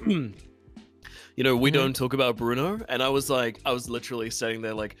 you know, we don't talk about Bruno, and I was literally sitting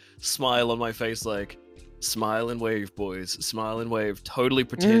there like, smile on my face, like, smile and wave, boys, smile and wave, totally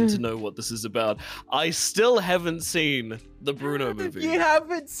pretend to know what this is about. I still haven't seen the Bruno movie. You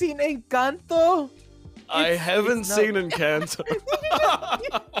haven't seen Encanto? I haven't seen Encanto.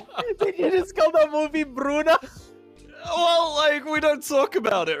 Did you just call the movie Bruno? Well, like, we don't talk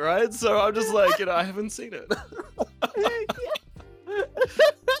about it, right? So I'm just like, you know, I haven't seen it.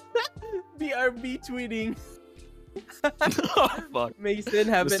 BRB tweeting. Oh, fuck. Mason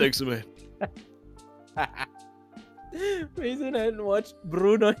haven't. Mistakes were made. Mason hadn't watched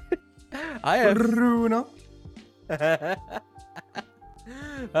Bruno. I have. Bruno.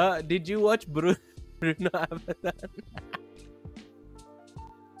 Did you watch Bruno Abadan?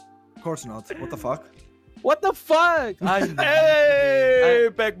 Of course not. What the fuck? What the fuck? Hey,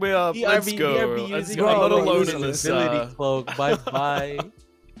 back me up. Let's go. BRB Let's using go. I'm not Bro, alone listen, in this. invisibility cloak. Bye bye.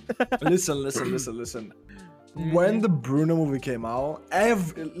 Listen. When the Bruno movie came out,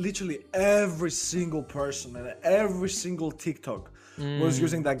 literally every single person and every single TikTok was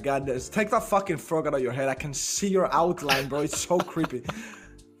using that goddamn. Take that fucking frog out of your head. I can see your outline, bro. It's so creepy.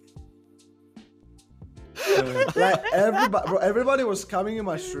 Like everybody was coming in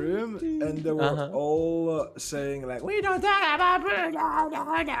my stream and they were all saying like, "We don't talk about Bruno,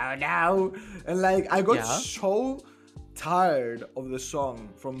 no." And like I got so tired of the song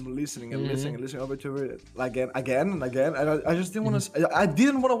from listening and listening over to it again and again. And I just didn't want to. I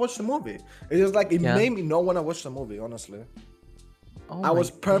didn't want to watch the movie. It just like it made me not want to watch the movie. Honestly, I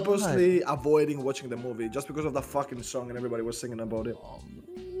was purposely avoiding watching the movie just because of the fucking song and everybody was singing about it.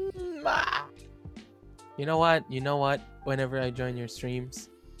 You know what? Whenever I join your streams,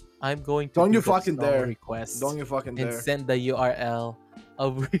 I'm going to Don't do you the fucking song dare. request Don't you fucking and dare. send the URL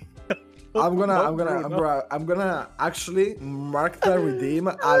of. I'm gonna actually mark the redeem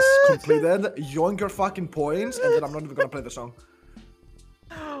as completed, yoink your fucking points, and then I'm not even gonna play the song.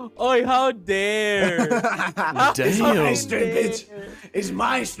 Oi, how dare! It's my Damn. stream, bitch. It's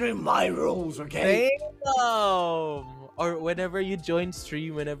my stream, my rules, okay? Damn! Or whenever you join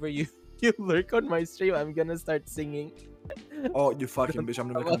stream, whenever you lurk on my stream, I'm gonna start singing. Oh, you fucking bitch, I'm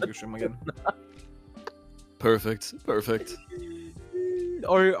never coming to your stream again. Perfect.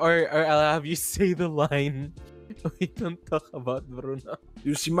 Or I'll have you say the line. We don't talk about Bruno.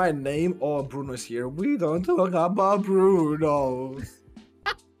 You see my name? Oh, Bruno's here. We don't talk about Bruno.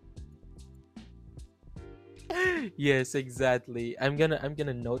 Yes, exactly. I'm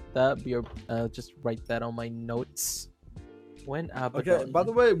gonna note that. Just write that on my notes. When Okay, by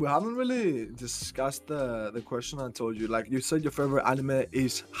the way, we haven't really discussed the question I told you. Like, you said your favorite anime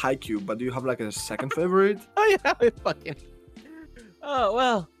is Haikyuu, but do you have like a second favorite? Oh yeah, I fucking. Oh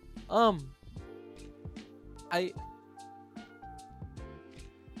well, I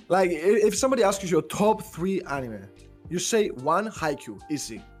Like, if somebody asks you your top 3 anime, you say 1 Haikyuu,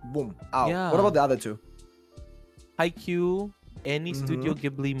 easy, boom, out. Yeah. What about the other 2? Haikyuu, any Studio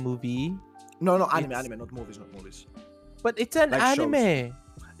Ghibli movie. No, anime, It's- not movies. But it's an Like shows. anime.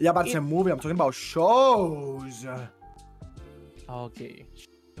 Yeah, but it's a movie. I'm talking about shows. Okay.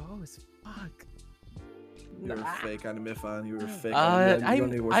 Shows. Fuck. You're a fake anime fan. You're a fake I am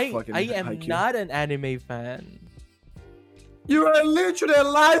Haikyuu. not an anime fan. You are literally a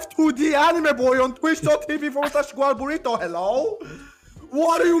live 2D anime boy on twitch.tv/Gualburrito. Hello?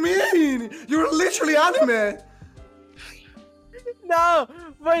 What do you mean? You're literally anime. No,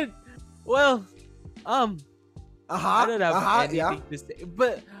 but well, I don't have anything yeah. to say.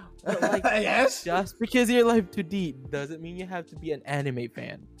 But like, Yes. just because you're live 2D doesn't mean you have to be an anime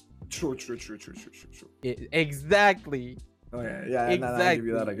fan. True. Exactly. Okay, yeah, I give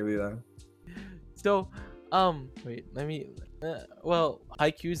you that. I give you that. So, wait, let me. Well,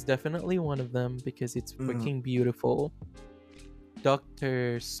 Haikyuu is definitely one of them because it's freaking beautiful.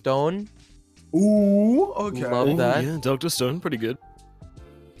 Dr. Stone. Ooh, okay. Love that. Yeah, Dr. Stone, pretty good.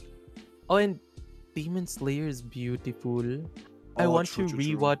 Oh, and Demon Slayer is beautiful. I Oh, want true, to true,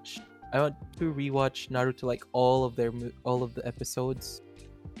 true. rewatch. I want to rewatch Naruto, like all of the episodes.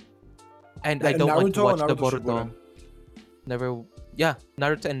 And I don't want to Naruto watch or the Naruto Boruto. Shippuden? Never. Yeah,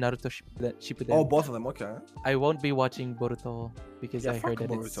 Naruto and Naruto Shippuden. Oh, both of them. Okay. I won't be watching Boruto because I heard fuck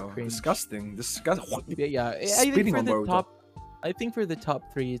that it's Boruto. cringe. Disgusting. Yeah. I think Spitting for on the Boruto. top. I think for the top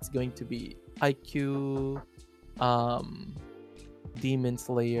 3, it's going to be Haikyuu, Demon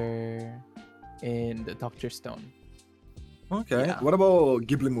Slayer, and Dr. Stone. Okay. Yeah. What about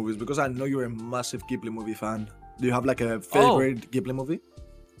Ghibli movies? Because I know you're a massive Ghibli movie fan. Do you have like a favorite Ghibli movie?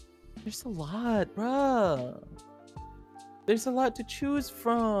 There's a lot, bruh. There's a lot to choose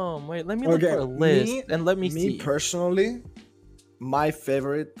from. Wait, let me look for a list and let me see. Me personally, my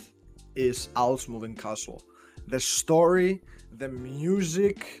favorite is Owl's Moving Castle. The story, the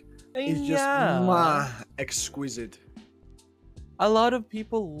music is just exquisite. A lot of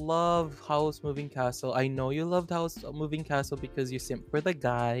people love House Moving Castle. I know you loved House Moving Castle because you simp for the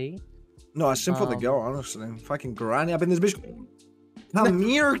guy. No, I sing for the girl, honestly. Fucking granny up in this bitch. Come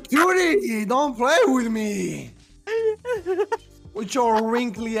here, cutie! Don't play with me! With your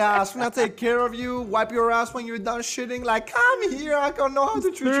wrinkly ass. When I take care of you, wipe your ass when you're done shitting. Like, come here, I don't know how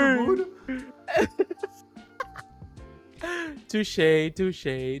to treat you good.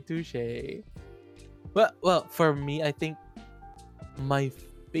 Touche. Well, for me, I think my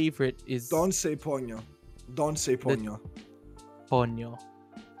favorite is. Don't say Ponyo. Don't say Ponyo. Ponyo.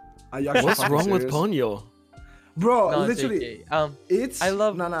 Are you actually What's fucking wrong with serious? Ponyo? Bro, No, literally, JK. it's... I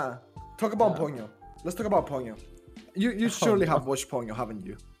love- Nah. Talk about Yeah. Ponyo. Let's talk about Ponyo. You surely have watched Ponyo, haven't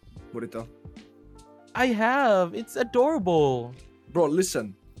you? Burrito. I have. It's adorable. Bro,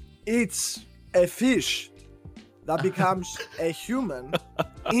 listen. It's a fish that becomes a human,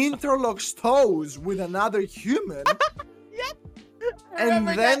 interlocks toes with another human, and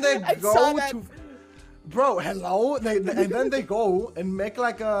then they go to... Bro, hello? And then they go and make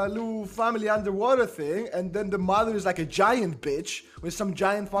like a little family underwater thing, and then the mother is like a giant bitch with some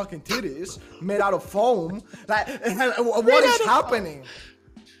giant fucking titties made out of foam. Like, what is happening?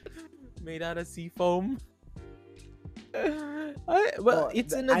 Made out of sea foam.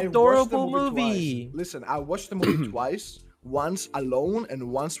 It's an I watched the adorable movie. twice. Listen, I watched the movie twice. Once alone and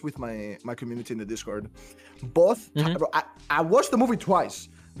once with my community in the Discord. Both, bro, I watched the movie twice.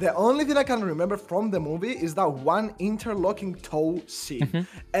 The only thing I can remember from the movie is that one interlocking toe scene.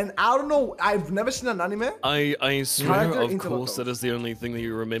 And I don't know, I've never seen an anime. I swear, Character of interlock course, that toes. is the only thing that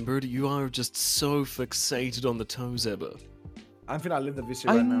you remembered. You are just so fixated on the toes, Ebba. I'm finna leave the VC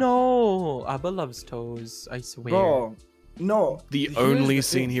I right now. know. Abba loves toes. I swear. Bro, no. The here's only the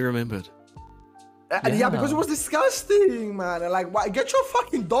scene thing. he remembered. Yeah, because it was disgusting, man. Like, why? Get your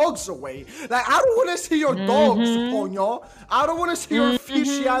fucking dogs away. Like, I don't want to see your dogs, Ponyo. I don't want to see your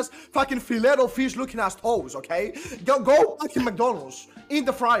fishy ass fucking fillet of fish looking ass toes, okay? Go fucking McDonald's in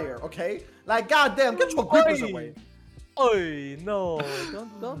the fryer, okay? Like, goddamn, get your grippers away. Oi, no.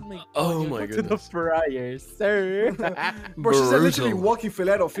 Don't make Oh Ponyo my go to the goodness. fryer, sir. Bro, she's a literally Brutal. walking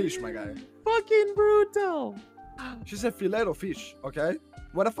fillet of fish, my guy. Fucking brutal. She's a fillet of fish, okay?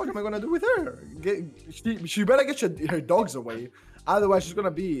 What the fuck am I gonna do with her? She better get her dogs away. Otherwise, she's gonna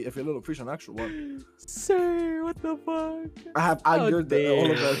be a fillet of fish, an actual one. Sir, what the fuck? I have How angered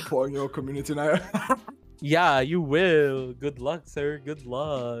all of dare. the Ponyo community now. Yeah, you will. Good luck, sir. Good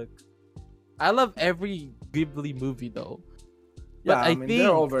luck. I love every Ghibli movie though. But Yeah, I mean,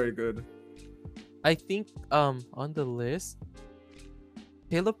 they're all very good. I think on the list,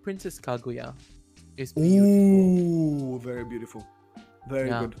 Tale of Princess Kaguya is beautiful. Ooh, very beautiful. Very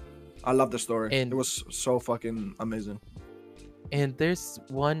Yeah. good. I love the story. And- It was so fucking amazing. And there's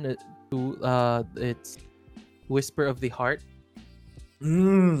one too. It's Whisper of the Heart.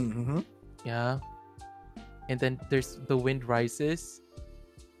 Mm-hmm. Yeah. And then there's The Wind Rises.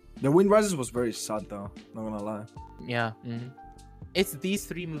 The Wind Rises was very sad though. Not gonna lie. Yeah. It's these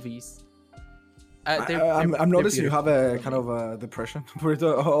three movies. I'm noticing you have a kind of a depression.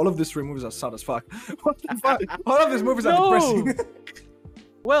 All of these three movies are sad as fuck. What the fuck? All of these movies are No! depressing.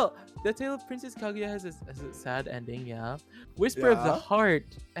 Well, The Tale of Princess Kaguya has a sad ending, yeah. Whisper of the Yeah.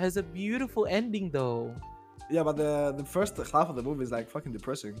 Heart has a beautiful ending, though. Yeah, but the first half of the movie is like fucking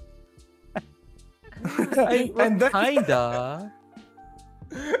depressing. And then, kinda.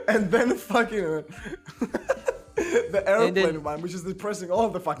 And then fucking the airplane then- one, which is depressing all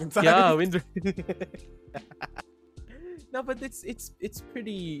the fucking time. Yeah, Wind. No, but it's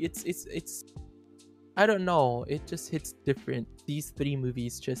pretty. It's. I don't know. It just hits different. These three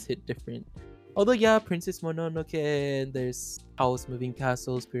movies just hit different. Although, yeah, Princess Mononoke, and there's Howl's Moving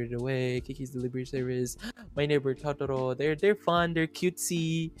Castle, Spirited Away, Kiki's Delivery Service, My Neighbor Totoro. They're fun. They're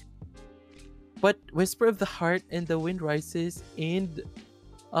cutesy. But Whisper of the Heart and The Wind Rises and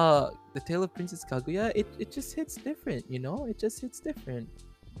The Tale of Princess Kaguya, it just hits different. You know, it just hits different.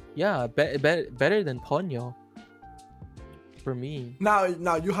 Yeah, better than Ponyo. For me. Now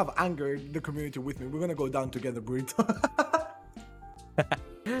you have angered the community with me. We're gonna go down together, Burrito.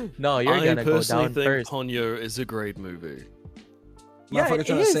 No, you're I gonna go personally down think first. Ponyo is a great movie. Yeah, Motherfucker it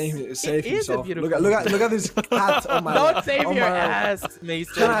trying is. to save It is a himself. beautiful Look at this cat on my. Don't save on your my- ass,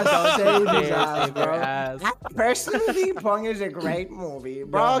 Mason. Trying to Don't save his dare ass, save your bro. ass. I personally think Ponyo is a great movie,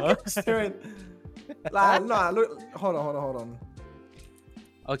 bro. No. Get straight. Like, no, look, hold on.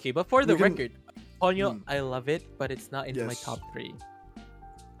 Okay, but for the We can- record, Ponyo, Hmm. I love it, but it's not in my Yes. top 3.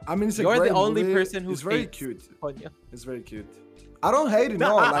 I mean, it's a You're the great only movie. person who It's very hates cute. Ponyo. It's very cute. I don't hate it.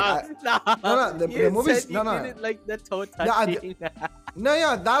 No, like, no, the You movie's- said you no, no. didn't like the toe Yeah, I d- touching. no,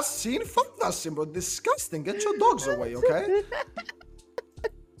 yeah, that scene. Fuck that scene, bro. Disgusting. Get your dogs away, okay?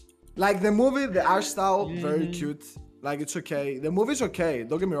 Like the movie, the art style, very cute. Like it's okay. The movie's okay.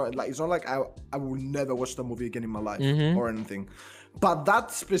 Don't get me wrong. Like it's not like I will never watch the movie again in my life or anything. But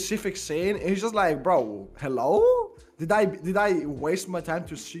that specific scene is just like, bro, hello? Did I waste my time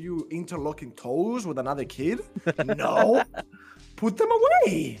to see you interlocking toes with another kid? No. Put them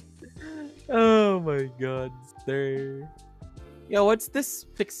away. Oh my god, sir. Yeah, what's this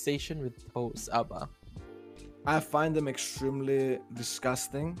fixation with toes, Abba? I find them extremely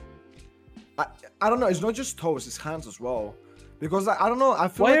disgusting. I don't know. It's not just toes; it's hands as well. Because I don't know. I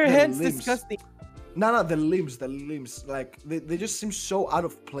feel Why like are the hands limbs, disgusting? No, the limbs. Like they just seem so out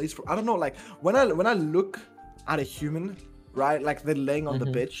of place. I don't know. Like when I look at a human, right? Like they're laying on the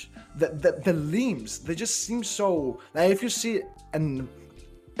beach. The limbs, they just seem so. Like if you see in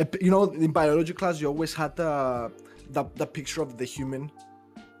biology class, you always had the picture of the human.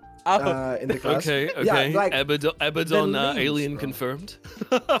 In the class. Okay. Yeah, like Abaddon limbs, alien bro. confirmed.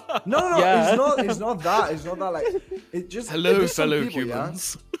 No, Yeah. it's not that. It's not that. Like it just. Hello, there's some fellow people, yeah?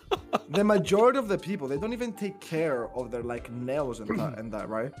 humans. The majority of the people, they don't even take care of their like nails and that,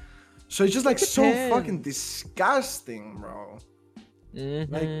 right? So it's just like so Depends. fucking disgusting, bro.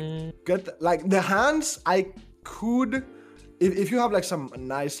 Mhm. Like the hands, I could, if you have like some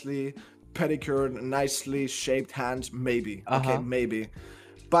nicely pedicured, nicely shaped hands, maybe. Okay, maybe.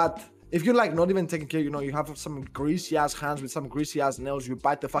 But if you're like not even taking care, you have some greasy ass hands with some greasy ass nails, you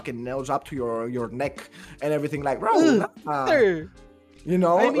bite the fucking nails up to your neck and everything, like, bro, Sir, you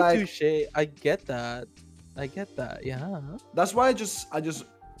know, I mean, like touche. I get that. Yeah. that's why I just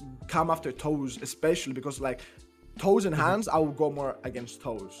come after toes, especially because like toes and hands, I will go more against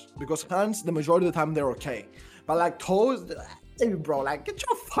toes because hands, the majority of the time they're okay, but like toes, bro, like get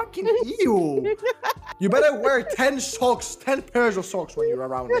your fucking ew. You better wear 10 pairs of socks when you're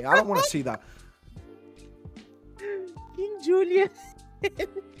around me. I don't want to see that. King Julian, Get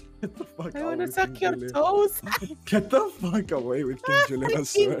the fuck I out want to with suck King your Julian. toes. Get the fuck away with King Julian, I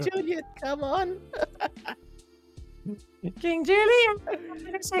swear. King Julian, come on. King Julian, I want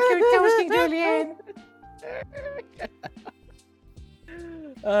to suck your toes, King Julian.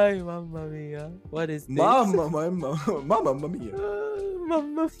 Ay, mamma mia. What is this? Mamma mia. Mamma mia.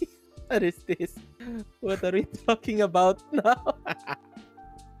 What is this? What are we talking about now?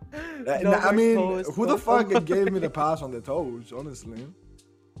 No I more mean, toes, who the no fuck more gave me the pass on the toes, honestly?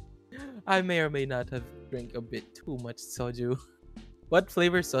 I may or may not have drank a bit too much soju. What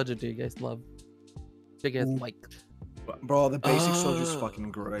flavor soju do you guys love? Do you guys like? Bro, the basic soju is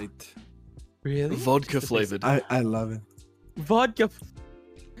fucking great. Really? Vodka flavored. I love it. Vodka.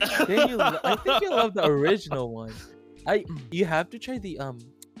 Then I think you love the original one. You have to try the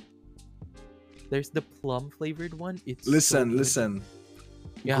There's the plum flavored one. It's so good. Listen.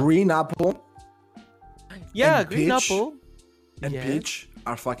 Yeah. Green apple Yeah, and green peach apple. and Yes. peach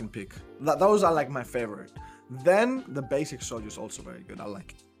are fucking peak. Those are like my favorite. Then the basic soju is also very good. I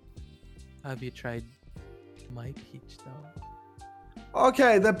like it. Have you tried my peach though?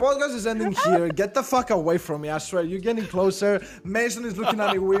 Okay, the podcast is ending here. Get the fuck away from me, I swear. You're getting closer. Mason is looking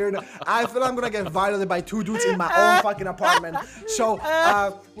at me weird. I feel I'm gonna get violated by 2 dudes in my own fucking apartment. So,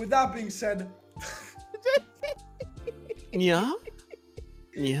 with that being said... Yeah?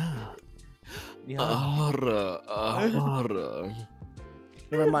 Yeah. Yeah.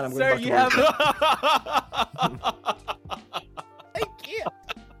 Never mind, I'm going Sir, back to you work. have. I can't.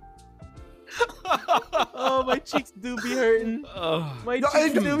 Oh, my cheeks do be hurting. My No, cheeks I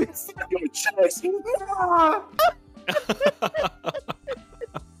do be. Your chest.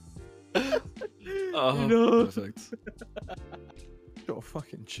 No. Perfect. Your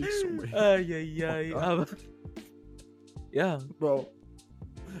fucking cheeks away. Ay. Yeah. Bro.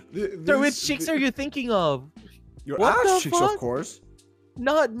 Sir, which cheeks are you thinking of? Your What ass the cheeks, fuck? of course.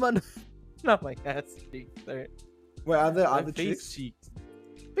 Not my ass cheeks, sir. Wait, are there My other face cheeks?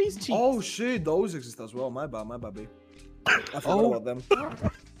 Face cheeks. Oh shit, those exist as well. My bad, babe. I forgot Oh. about them.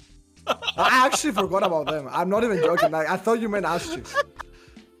 I actually forgot about them. I'm not even joking. Like, I thought you meant ass cheeks.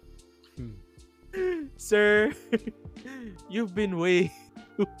 Sir, you've been way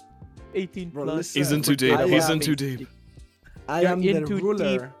 18 Bro, plus. listen. He's in too deep. I He's am in too deep. I You're am the in too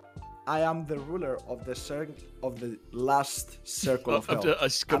ruler. deep. I am the ruler of the last circle of hell.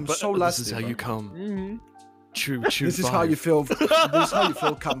 I'm But so this lusty, is how bro. you come. Mm-hmm. Chew This is how you feel. This is how you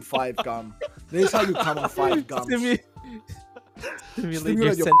feel. Come 5 gum. This is how you come on 5 gums. Stimulate Stimulate your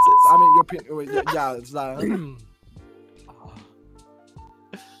your- senses. I mean, your wait, yeah, it's that.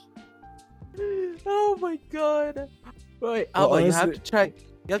 Oh my god. Wait, Well, Alba, you have honestly- to try.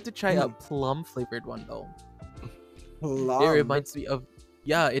 You have to try a Hmm. plum flavored one though. Plum. It reminds me of.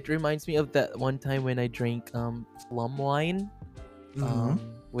 Yeah, it reminds me of that one time when I drank plum wine Mhm.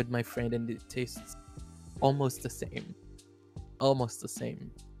 with my friend, and it tastes almost the same. Almost the same.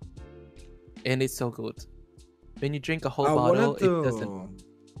 And it's so good. When you drink a whole I bottle, wanted it doesn't. to.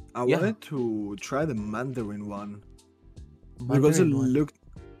 I Yeah. wanted to try the Mandarin one because it Mandarin one. looked.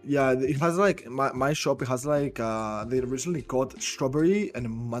 Yeah, it has like my shop. It has like they originally got strawberry and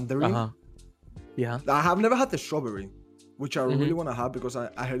mandarin. Uh-huh. Yeah. I have never had the strawberry, which I really Mhm. want to have because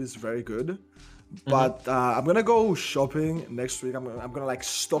I heard it's very good. But I'm gonna go shopping next week. I'm gonna like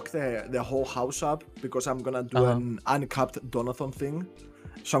stock the whole house up because I'm gonna do an uncapped donathon thing.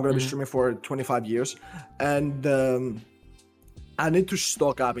 So I'm gonna be streaming for 25 years, and I need to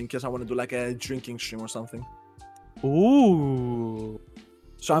stock up in case I want to do like a drinking stream or something. Ooh.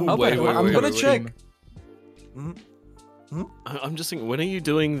 So I'm Wait, gonna check. I'm just thinking, when are you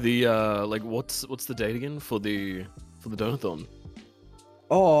doing the like what's the date again for the donathon?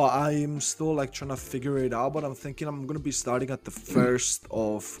 Oh, I'm still like trying to figure it out, but I'm thinking I'm gonna be starting at the 1st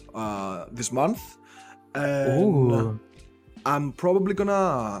of this month, and I'm probably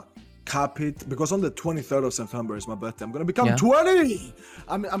gonna cap it because on the 23rd of September is my birthday. I'm gonna become 20.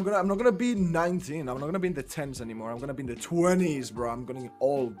 I'm not gonna be 19. I'm not gonna be in the 10s anymore. I'm gonna be in the 20s, bro. I'm getting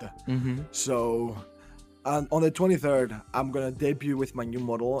old. So. And on the 23rd, I'm gonna debut with my new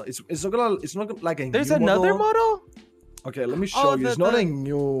model. It's not like a There's new another model? Okay, let me show you. It's not a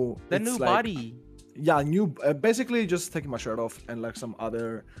new. The it's new like, body. Yeah, new. Basically, just taking my shirt off and like some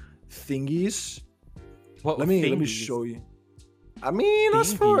other thingies. What let me show you. I mean,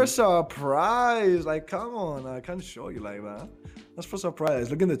 that's for a surprise. Like, come on, I can't show you like that. That's for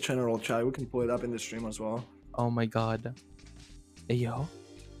surprise. Look in the general chat. We can pull it up in the stream as well. Oh my god. Hey, yo.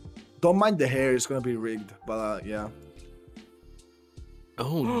 Don't mind the hair, it's gonna be rigged, but yeah.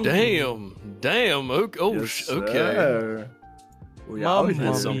 Oh damn! Okay. Okay.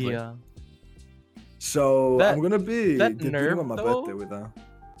 Mamma mia. So I'm gonna be debuting on my birthday with that.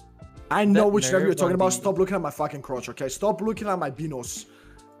 I know which nerve you're talking about. Stop looking at my fucking crotch, okay? Stop looking at my binos.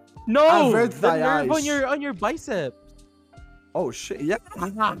 No, the nerve on your bicep. Oh shit! Yeah,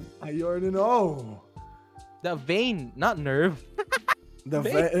 you already know. The vein, not nerve. The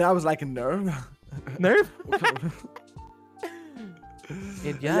vein. I was like a nerve. Nerve.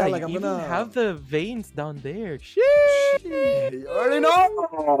 And like I'm gonna have the veins down there. Shit. You already know,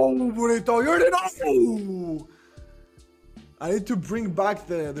 Burrito. You already know. I need to bring back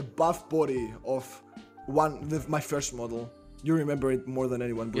the buff body of my first model. You remember it more than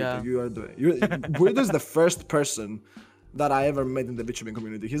anyone, Burrito. Yeah. Burrito is the first person that I ever met in the VTubing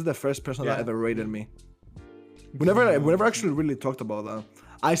community. He's the first person that ever rated me. We never actually really talked about that.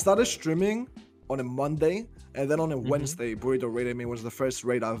 I started streaming on a Monday, and then on a Wednesday, Burrito rated me. Was the first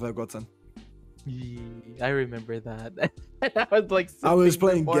raid I've ever gotten. I remember that. I was like, I was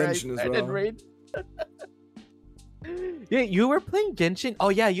playing Genshin as well. Raid. Yeah, you were playing Genshin. Oh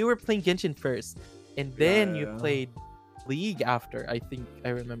yeah, you were playing Genshin first, and then you played League after. I think I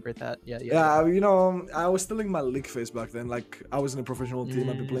remember that. Yeah. You know, I was still in my League phase back then. Like, I was in a professional team.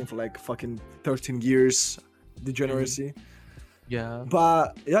 I've been playing for like fucking 13 years. Degeneracy. Yeah.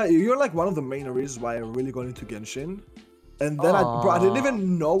 But yeah, you're like one of the main reasons why I really got into Genshin. And then I didn't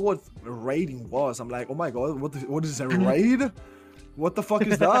even know what raiding was. I'm like, oh my god, what is a raid? What the fuck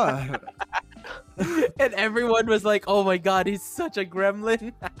is that? And everyone was like, oh my god, he's such a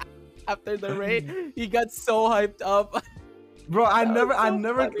gremlin. After the raid, he got so hyped up. Bro, I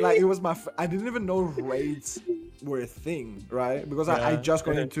never like, it was I didn't even know raids were a thing, right? Because I just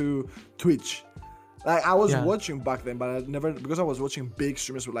got into Twitch. Like, I was watching back then, but I never, because I was watching big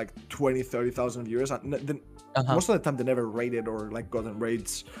streamers with like 20,000-30,000 viewers. Most of the time they never raided or like gotten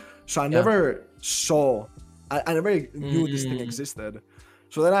raids, so I never saw. I never knew this thing existed.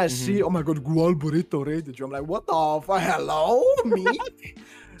 So then I see, oh my god, Gualburrito raided you. I'm like, what the fuck? Hello, me?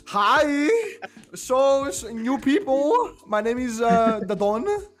 Hi. So new people. My name is the Don.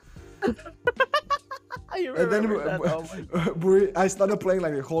 And then I started playing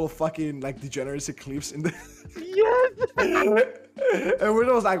like the whole fucking like degeneracy clips in the and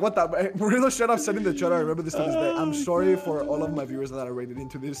Burrito was like, what the Burrito straight up said in the chat, I remember this to this day, I'm sorry for all of my viewers that are rated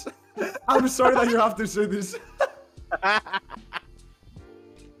into this. I'm sorry that you have to say this.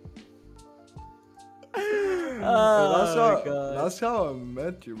 That's how I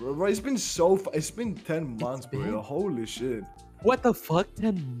met you, bro. It's been 10 months, bro. Holy shit. What the fuck?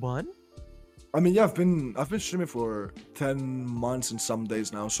 10 months? I mean, yeah, I've been streaming for 10 months and some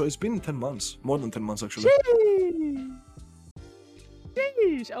days now, so it's been 10 months, more than 10 months actually.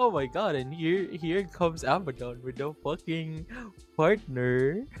 Sheesh. Oh my god! And here comes Abaddon with no fucking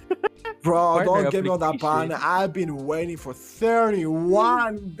partner. Bro, don't get me on that ban. I've been waiting for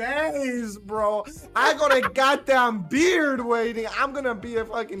 31 days, bro. I got a goddamn beard waiting. I'm gonna be a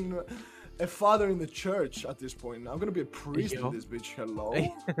father in the church at this point. I'm gonna be a priest in this bitch. Hello.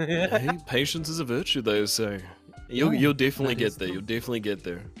 Hey, patience is a virtue, they say. You'll definitely get there. You'll definitely get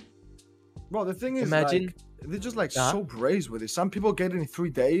there. Bro, the thing is, imagine like, they're just like so brave with it. Some people get it in 3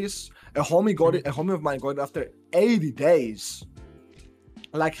 days. A homie got it. A homie of mine got it after 80 days.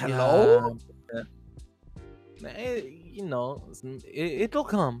 Like, hello. You know, it'll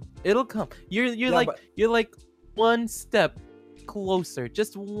come. It'll come. Yeah, like but you're like one step closer,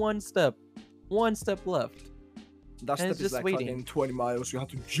 just one step left, that and step it's is just like waiting. fucking 20 miles. You have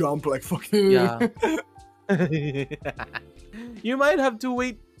to jump like fucking. Yeah. You might have to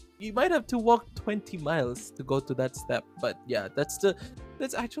wait. You might have to walk 20 miles to go to that step, but yeah, that's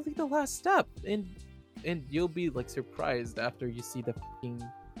actually the last step, and you'll be like surprised after you see the fucking.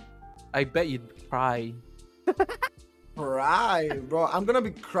 I bet you'd cry. Right, bro. I'm gonna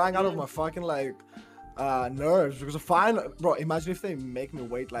be crying out of my fucking like nerves because fine, bro. Imagine if they make me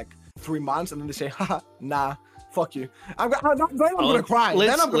wait like 3 months and then they say, haha, nah, fuck you. Then I'm gonna cry.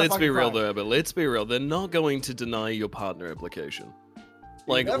 Then I'm gonna Let's be fucking real cry. though, but let's be real. They're not going to deny your partner application.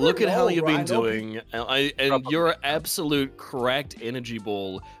 Like, never look at how know, you've been right? No doing, and you're an absolute cracked energy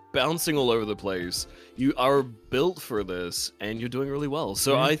ball, bouncing all over the place. You are built for this, and you're doing really well.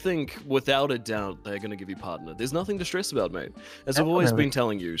 So I think, without a doubt, they're going to give you partner. There's nothing to stress about, mate. As I've always been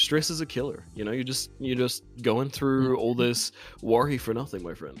telling you, stress is a killer. You know, you're just going through all this worry for nothing,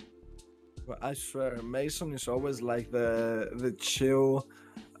 my friend. But I swear, Mason is always like the chill,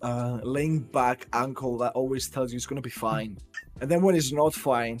 laying back uncle that always tells you it's gonna be fine. And then when it's not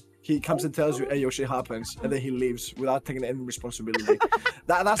fine, he comes and tells you, hey, yo, shit happens. And then he leaves without taking any responsibility.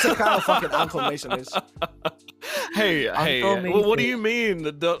 That's the kind of fucking Uncle Mason is. Hey, Uncle well, what do Mason. you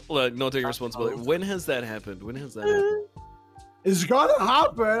mean, like, not taking responsibility? When has that happened? When has that happened? It's gonna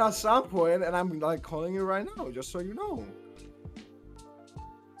happen at some point, and I'm like calling you right now, just so you know.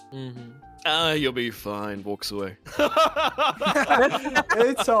 You'll be fine. Walks away.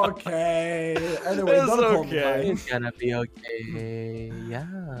 It's okay. Anyway, It's don't call me. okay. Mike. It's gonna be okay.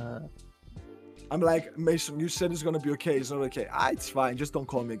 Yeah. I'm like, Mason, you said it's gonna be okay. It's not okay. It's fine. Just don't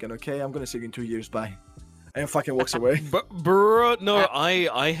call me again, okay? I'm gonna see you in 2 years. Bye. And fucking walks away. Bro, no,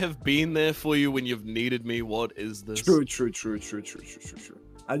 I have been there for you when you've needed me. What is this? True.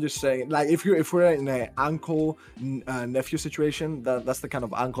 I'm just saying, like, if we're in an uncle nephew situation, that's the kind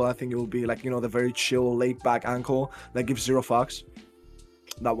of uncle I think it will be. Like, you know, the very chill, laid back uncle that gives zero fucks.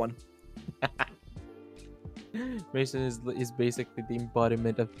 That one. Mason is basically the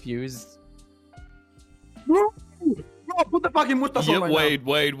embodiment of views. Bro, put the fucking mustache on right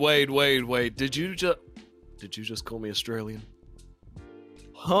Wait. Did you just call me Australian?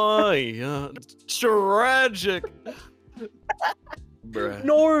 Hi, tragic. Bruh.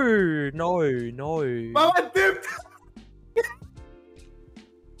 No. now. Mama dipped.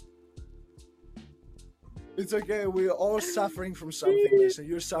 It's okay. We're all suffering from something, Mason.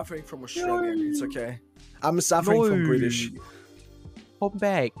 You're suffering from Australian. It's okay. I'm suffering from British. Come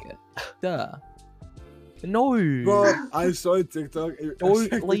back. Duh. No. Bro, I saw a TikTok.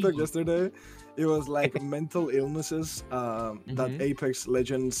 Leave. Yesterday. It was like mental illnesses that Apex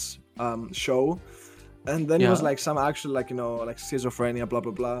Legends show. And then it was like some actual, like, you know, like schizophrenia, blah,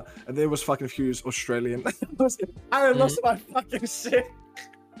 blah, blah. And then it was fucking fused Australian. I lost my fucking shit.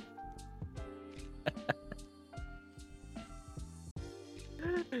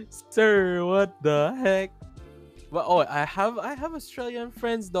 Sir, what the heck? But I have Australian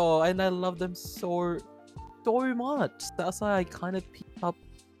friends though, and I love them so much. That's why I kind of picked up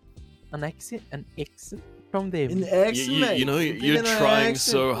an accent from them. An accent. You know, you're trying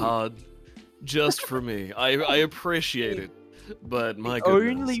so hard just for me. I appreciate it, but my The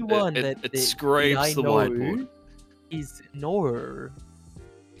goodness, only one it scrapes the whiteboard. is Nor.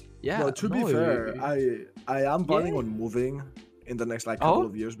 Yeah. No, to be fair, I am planning on moving in the next like couple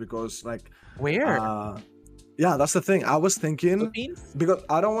of years because like Where? yeah, that's the thing. I was thinking Philippines? because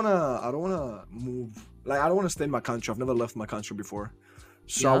I don't wanna move. Like, I don't want to stay in my country. I've never left my country before.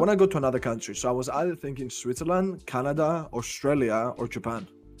 So I want to go to another country. So I was either thinking Switzerland, Canada, Australia, or Japan.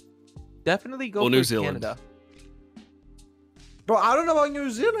 Definitely go Or for New Zealand. Canada. Bro, I don't know about New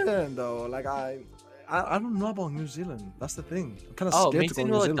Zealand though. Like I don't know about New Zealand. That's the thing. I'm kind of scared to go Mason to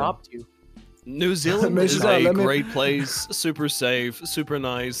New will Zealand. adopt you. New Zealand Mason, is a let me- great place, super safe, super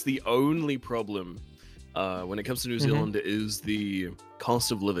nice. The only problem when it comes to New Zealand is the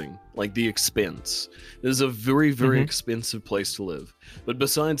cost of living, like the expense. It is a very, very expensive place to live. But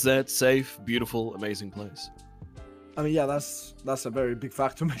besides that, safe, beautiful, amazing place. I mean, yeah, that's a very big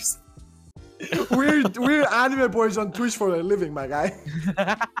factor. we're anime boys on Twitch for a living, my guy.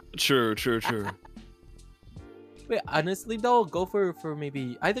 True. Wait, honestly though, go for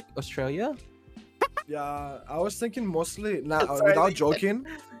maybe either Australia. Yeah, I was thinking mostly Sorry, without joking.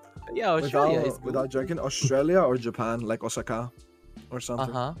 Yeah, Australia is Without joking, Australia or Japan, like Osaka or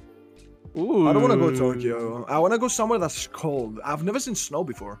something. Ooh. I don't want to go Tokyo. I want to go somewhere that's cold. I've never seen snow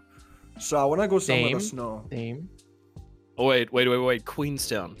before, so I want to go somewhere that's snow. Same. Oh wait.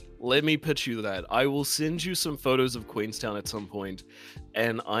 Queenstown. let me pitch you that. I will send you some photos of Queenstown at some point,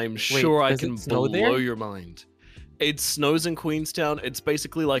 and I'm sure I does can it snow blow there? your mind. It snows in Queenstown. It's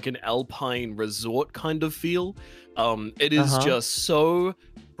basically like an alpine resort kind of feel. It is just so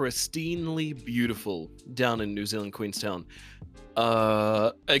pristinely beautiful down in New Zealand, Queenstown.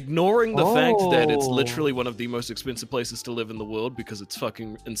 Ignoring the fact that it's literally one of the most expensive places to live in the world because it's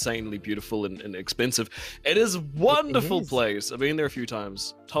fucking insanely beautiful and expensive. It is a wonderful place. I've been there a few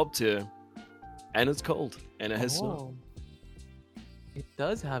times. Top tier. And it's cold. And it has snow. It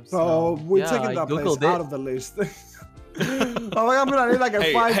does have So snow. we're taking that place out of the list. Oh my god, I'm gonna need like a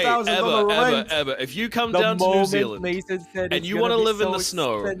 $5,000 rent. Ebba, if you come down to New Zealand and you want to live in the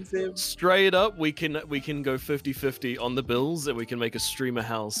snow, straight up, we can go 50-50 on the bills, and we can make a streamer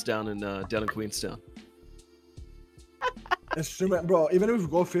house down in Queenstown. A streamer, bro. Even if we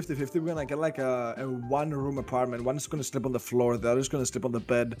go 50-50, we're gonna get like a one-room apartment. One's gonna sleep on the floor, the other's gonna sleep on the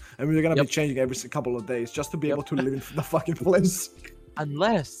bed, and we're gonna be changing every couple of days just to be able to live in the fucking place.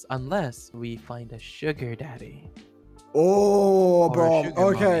 Unless we find a sugar daddy. Oh, bro.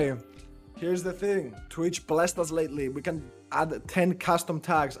 Okay. Here's the thing. Twitch blessed us lately. We can add 10 custom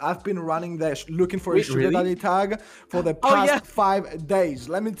tags. I've been running this, looking for a sugar daddy tag for the past 5 days.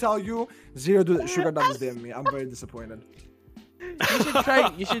 Let me tell you, zero sugar daddies DM me. I'm very disappointed.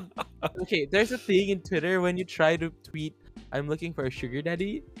 You should. Okay, there's a thing in Twitter when you try to tweet, "I'm looking for a sugar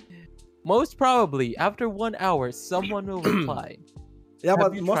daddy." Most probably, after 1 hour, someone will reply. Yeah,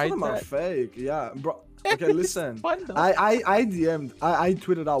 but most of them are fake. Yeah, bro. Okay, listen. I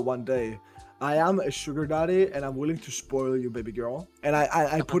tweeted out one day, I am a sugar daddy and I'm willing to spoil you, baby girl. And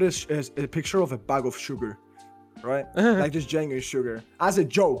I put a picture of a bag of sugar, right? Like just genuine sugar as a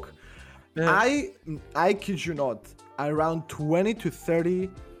joke. I kid you not, around 20 to 30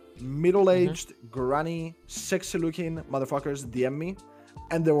 middle-aged, granny, sexy-looking motherfuckers DM me,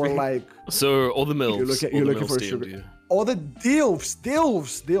 and they were like, "So all the milfs, you're looking for sugar." All the dilfs, not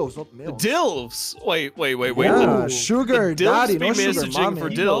milfs. Dilfs. Wait. Yeah, sugar daddy, not sugar mommy. For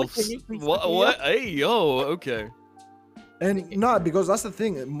dilfs. What? Hey, yo. Okay. And no, because that's the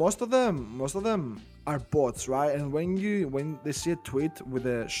thing. Most of them are bots, right? And when they see a tweet with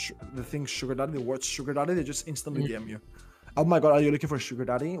the thing sugar daddy, the word sugar daddy, they just instantly DM you. Oh my god, are you looking for a sugar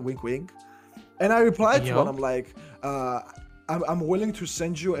daddy? Wink, wink. And I replied to one. I'm like, I'm willing to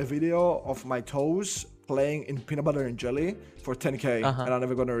send you a video of my toes playing in peanut butter and jelly for 10K, and I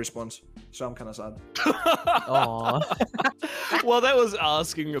never got a response. So I'm kind of sad. Well, that was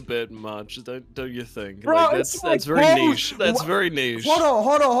asking a bit much, don't you think? Bro, like, that's very niche. That's very niche. Hold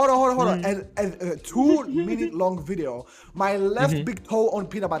on. And a 2-minute long video. My left big toe on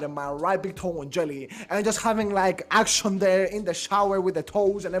peanut butter, my right big toe on jelly, and just having like action there in the shower with the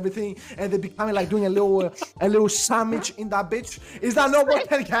toes and everything, and they becoming like doing a little sandwich in that bitch. Is that not what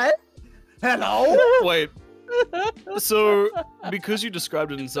 10K? Hello? Wait. So, because you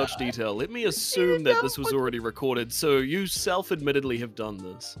described it in such detail, let me assume that this was already recorded. So, you self-admittedly have done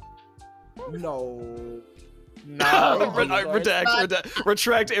this. No.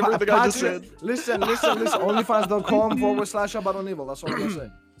 Retract everything I just said. Listen. OnlyFans.com/AbadonEvil. That's all I'm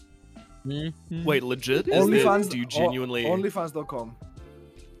gonna say. Wait, legit? Do you genuinely? OnlyFans.com.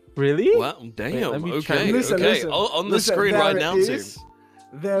 Really? Wow, damn. Wait, okay. listen. On the screen right now, too.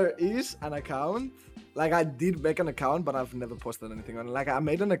 There is an account. Like, I did make an account, but I've never posted anything on it. Like, I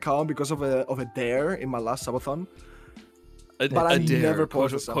made an account because of a dare in my last subathon. But I never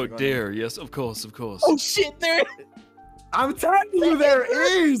posted something quote dare. Yes, of course. Oh shit, there. I'm telling you, there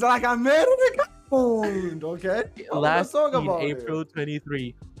is. Like, I made an account. Okay. Last in April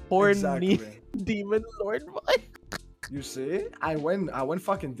 23. Horny demon lord boy. You see, I went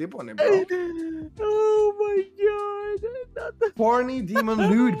fucking deep on it, bro. Oh my god. Horny demon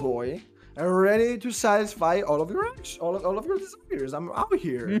lewd boy. Ready to satisfy all of your desires. I'm out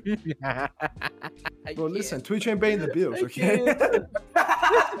here. Bro, listen, Twitch ain't paying the bills, okay?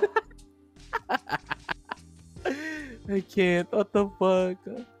 I can't. What the fuck?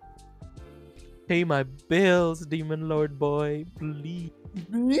 Pay my bills, demon lord boy, please.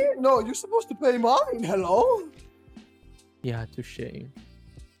 No, you're supposed to pay mine. Hello? Yeah, touche.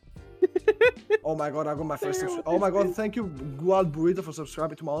 Oh my god, I got my first subscription. Oh my god, thank you, Gualburrito, for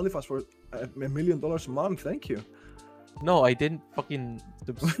subscribing to my OnlyFans for $1 million a month. Thank you. No, I didn't fucking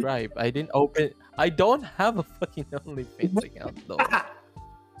subscribe. I didn't open. I don't have a fucking OnlyFans account though.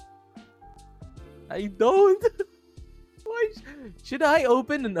 I don't. Why should I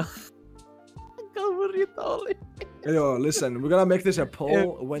open an Gualburrito OnlyFans? Yo, listen, we're gonna make this a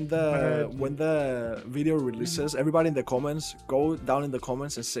poll when the video releases. Everybody in the comments, go down in the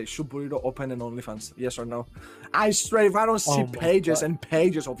comments and say, should Burrito open an OnlyFans? Yes or no? I swear, if I don't see pages and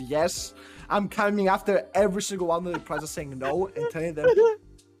pages of yes, I'm coming after every single one of the replies saying no and telling them,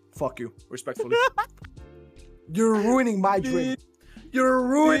 fuck you, respectfully. You're ruining my dream. You're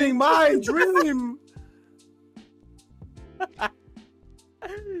ruining my dream.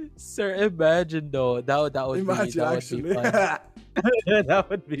 Sir, imagine though. That would be fun. That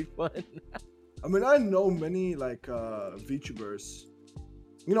would be fun. I mean, I know many like VTubers.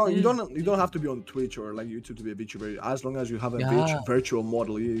 You know, you don't have to be on Twitch or like YouTube to be a VTuber. As long as you have a virtual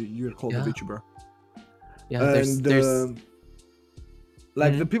model, you're called a VTuber. Yeah, and there's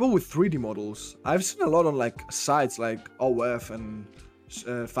like the people with 3D models, I've seen a lot on like sites like OF and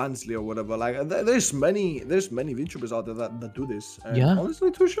Fansly or whatever. Like there's many VTubers out there that do this. And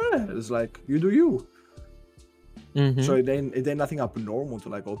honestly, touche. It's like you do you. So it ain't nothing abnormal to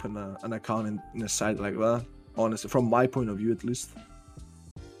like open an account in a site like that. Honestly, from my point of view at least.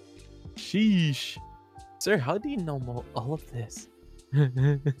 Sheesh. Sir, how do you know all of this?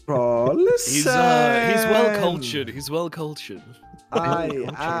 Bro, listen. He's well cultured. He's well cultured. I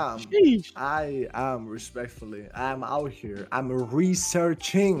am respectfully. I'm out here. I'm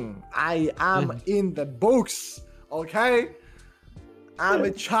researching. I am in the books. Okay. I'm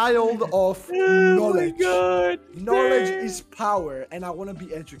a child of knowledge. Oh my God. Knowledge is power, and I want to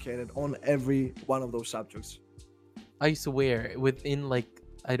be educated on every one of those subjects. I swear, within like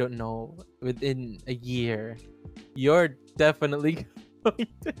I don't know, within a year, you're definitely going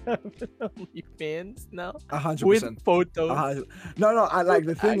to have an OnlyFans now. 100%. With photos. No. I like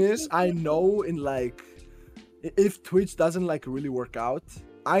the thing is, I know in like, if Twitch doesn't like really work out,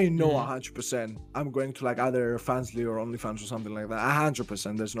 I know 100% I'm going to like either Fansly or OnlyFans or something like that.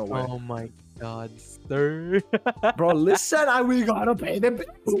 100%. There's no way. Oh my God, sir. Bro, listen, we gotta pay the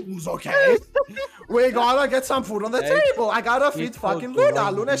bills, okay? We gotta get some food on the table. I gotta feed fucking Luna.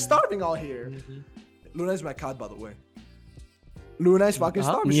 Luna's starving out here. Luna's my cat, by the way. Luna is fucking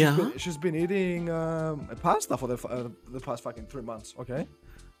starving. Yeah. She's been eating pasta for the past fucking 3 months, okay?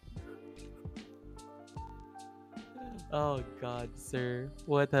 Oh God, sir.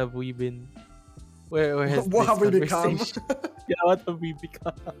 What have we been? Where has what this have we become? Yeah, what have we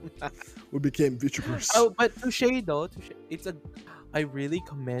become? We became VTubers. Oh, but touche though, it's I really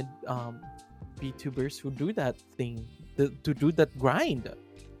commend VTubers who do that thing, to do that grind.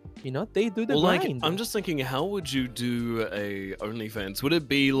 You know, they do the grind. Like, I'm just thinking, how would you do a OnlyFans? Would it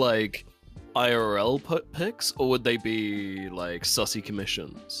be like IRL pics, or would they be like sussy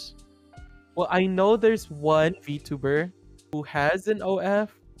commissions? Well, I know there's one VTuber who has an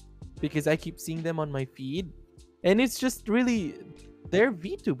OF because I keep seeing them on my feed, and it's just really they're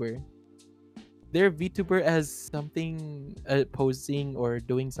VTuber. They're VTuber as something posing or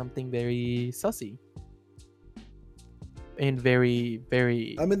doing something very sussy. And very,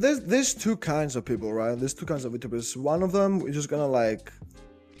 very. I mean, there's two kinds of people, right? There's two kinds of VTubers. One of them is just gonna like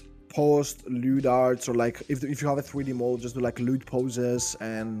post lewd arts, or like if you have a 3D mode, just do like lewd poses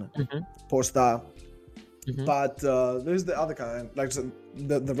and post that. But there's the other kind, like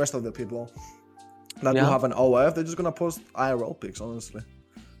the rest of the people that will have an OF. They're just gonna post IRL pics, honestly,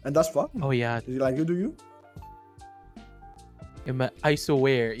 and that's fun. Oh yeah, like you do you. I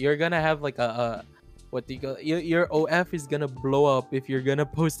swear, you're gonna have like a what do you call your OF is gonna blow up if you're gonna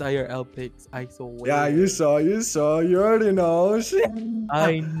post IRL pics. I swear. Yeah, you saw, you already know.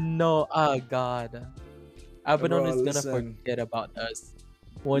 I know. Oh God, Abaddon is gonna forget about us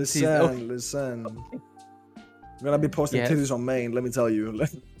once listen. I'm gonna be posting titties on main. Let me tell you.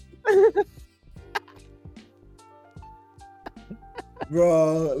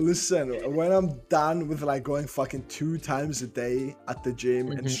 Bro, listen, when I'm done with like going fucking 2 times a day at the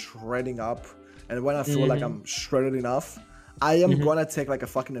gym and shredding up, and when I feel like I'm shredded enough, I am gonna take like a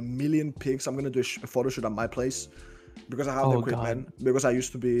fucking 1 million pics. I'm gonna do a photo shoot at my place because I have the equipment. God. Because I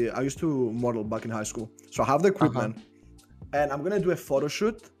used to model back in high school, so I have the equipment, and I'm gonna do a photo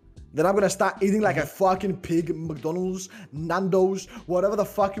shoot. Then I'm gonna start eating like a fucking pig. McDonald's, Nando's, whatever the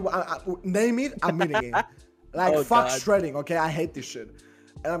fuck you want. Name it, I'm eating it. Like fuck shredding, okay? I hate this shit,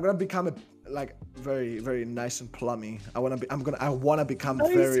 and I'm gonna become like very, very nice and plummy. I wanna become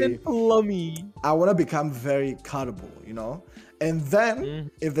nice very and plummy. I wanna become very cuttable, you know. And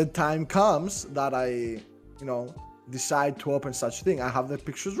then if the time comes that I, decide to open such thing, I have the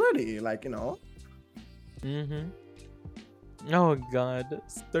pictures ready, like Oh God,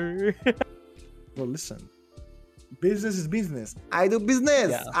 stir. Well, listen. Business is business. I do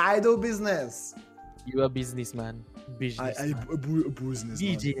business. Yeah. I do business. You a businessman. Business.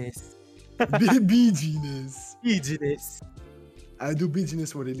 Business. Business. Business. I do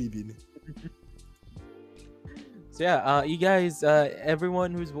business for a living. So yeah, you guys,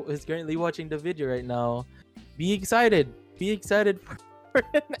 everyone who's currently watching the video right now, be excited. Be excited for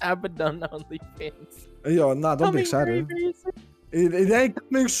an Abaddon OnlyFans. Yo, nah, don't be excited. Very soon. It ain't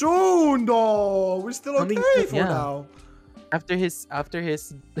coming soon, though. We're still Coming okay soon, for yeah. now. After his Actually,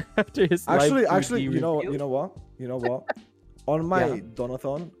 live 2D you know reveal. what? On my Yeah.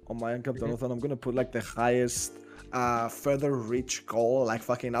 Donathon, on my Uncup Donathon, I'm gonna put like the highest further reach goal, like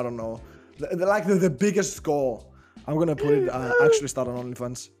fucking, I don't know, the biggest goal. I'm gonna put it actually start on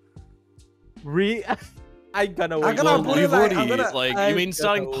OnlyFans. I'm gonna wait. I'm gonna put it You've like, already, I'm gonna, you mean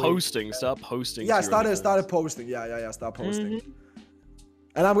starting wait. posting? Start posting. yeah, to your OnlyFans. started posting. Yeah, start posting. Mhm.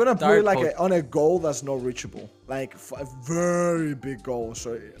 And I'm gonna put Start it like posting. on a goal that's not reachable, like a very big goal.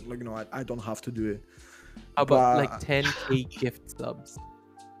 So like, you know, I don't have to do it. How about But- like 10k gift subs?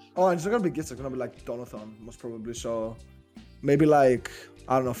 Oh, and it's not gonna be gifts. It's gonna be like Donathon, most probably. So maybe like,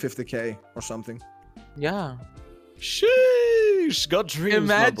 I don't know, 50k or something. Yeah. Sheesh, got dreams,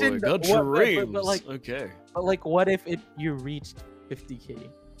 Imagine my boy. Got what- but dreams. like- Okay. But like, what if you reached 50k?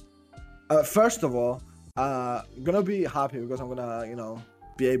 First of all, I'm gonna be happy because I'm gonna, you know,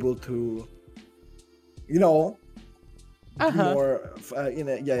 be able to, you know, be Uh-huh. more,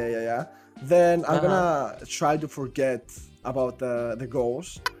 yeah. Then I'm Uh-huh. gonna try to forget about the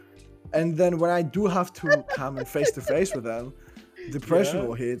goals, and then when I do have to come in face to face with them, depression Yeah.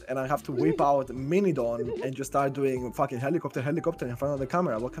 will hit, and I have to whip out Minidon and just start doing fucking helicopter in front of the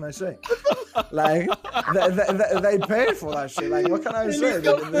camera. What can I say? Like, they pay for that shit. Like, what can I say?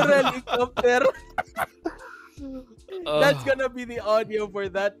 Helicopter. That's gonna be the audio for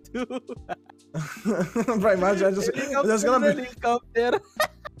that too. Right, imagine there's gonna be Helicopter.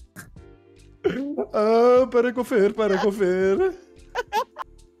 para cofer.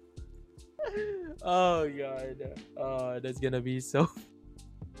 Oh god. Oh, that's gonna be so.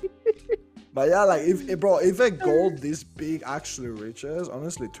 But yeah, like if a goal this big actually reaches,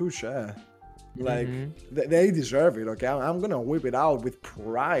 honestly, touche. Like Mhm. they deserve it. Okay, I'm gonna whip it out with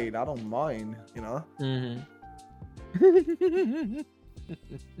pride. I don't mind. You know. Mhm.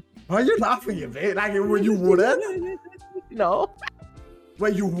 Why are you laughing at it? Like when you wouldn't? No.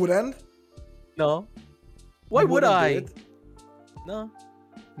 Wait, you wouldn't? No. Why You would wouldn't do I? it? No.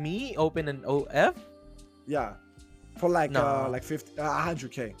 Me open an OF? Yeah, for like No. like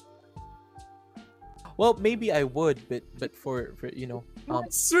 100k. Well, maybe I would, but for you know,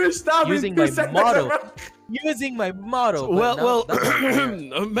 Switch that using in 2 my seconds. motto. using my motto. but Well, now well, that's not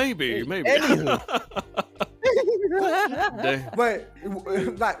fair. maybe. Anywho. Damn. Wait,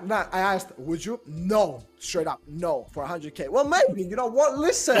 like, I asked, would you? No, straight up, no, for 100k. Well, maybe, you know what?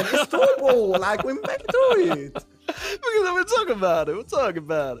 Listen, it's doable. Like, we may do it. We'll talk about it. We'll talk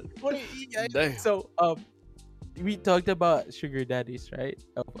about it. Damn. So, we talked about sugar daddies, right?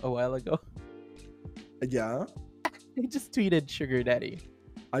 A while ago. Yeah. I just tweeted sugar daddy.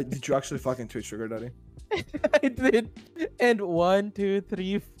 Did you actually fucking tweet Sugar Daddy? I did. And 1, 2,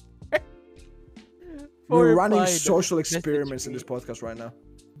 3, 4. We're running five social message experiments in me. this podcast right now.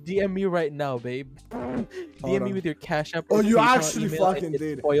 DM me right now, babe. DM me on. with your Cash App. Oh, or you PayPal actually email and fucking get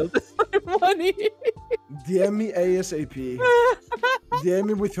did. spoiled with my money. DM me ASAP. DM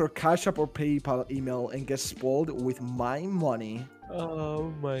me with your Cash App or PayPal email and get spoiled with my money.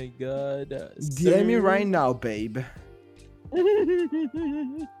 Oh my god. DM me right now, babe. now.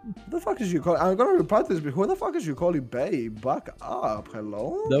 What the fuck is you calling? I'm gonna reply to this, but who the fuck is you calling babe? Back up.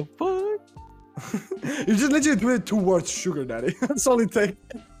 Hello? The fuck? You just literally tweeted 2 words, Sugar Daddy. That's all it takes.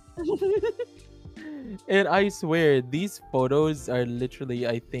 And I swear, these photos are literally,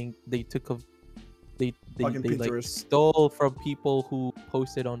 I think they took of, they Fucking like Pinterest. stole from people who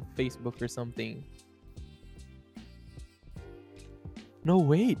posted on Facebook or something. No,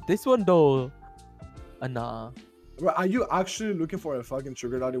 wait, this one though. Nah. Bro, are you actually looking for a fucking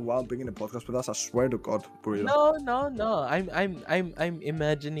Sugar Daddy while being in a podcast with us? I swear to God, Burrito. No. I'm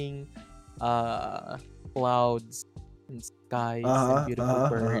imagining clouds and skies and beautiful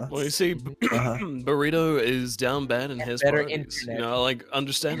birds. Well, you see, Uh-huh. Burrito is down bad and has better priorities. You internet. know, like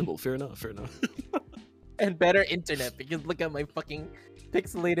understandable. Fair enough. And better internet because look at my fucking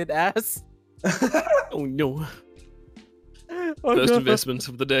pixelated ass. Oh no! Oh, First no. investment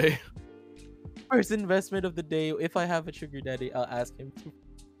of the day. First investment of the day. If I have a sugar daddy, I'll ask him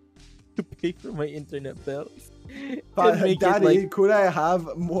to pay for my internet bills. But And make it, Daddy, like- could I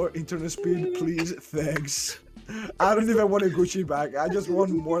have more internet speed, please? Thanks. I don't even want a Gucci bag. I just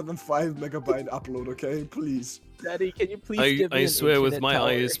want more than 5 megabyte upload, okay? Please. Daddy, can you please give me I an swear with internet my tower?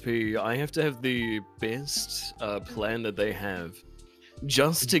 ISP, I have to have the best plan that they have.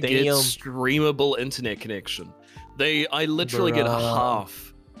 just to get Damn. streamable internet connection. I literally get Bruh.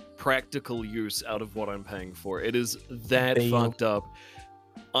 half practical use out of what I'm paying for. It is that Damn. fucked up.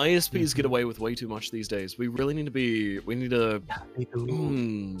 ISPs get Mhm. away with way too much these days. We really need to Yeah, they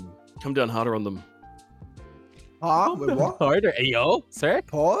do. come down harder on them. Huh? Wait, what? Harder. Hey, yo, sir?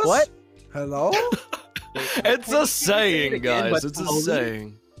 Pause? What? Hello? It's Can you a say it saying, again, guys. but It's a slowly?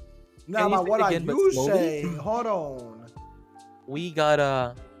 saying. Nah, you man, say what it are again, but you slowly? saying? Hold on. We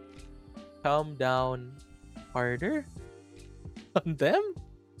gotta calm down harder on them.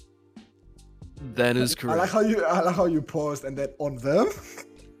 That is I like correct. how you paused and then on them.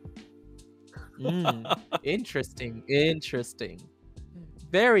 Interesting.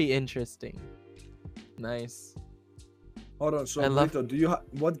 Very interesting. Nice. Hold on. So, I love- Burrito,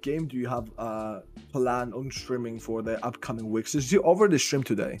 what game do you have planned on streaming for the upcoming weeks? Is you over the stream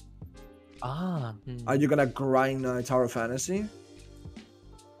today? Are you gonna grind Tower of Fantasy?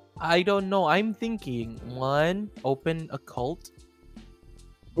 I don't know. I'm thinking one, open a cult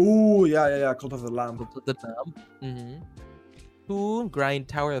Ooh, yeah. Cult of the Lamb. to the Lamb. Two, grind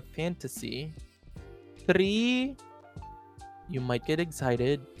Tower of Fantasy. Three, you might get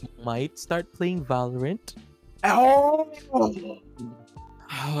excited. Might start playing Valorant. Oh!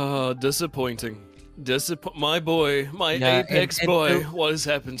 Disappointing. My boy, my Yeah, Apex and boy. the- What has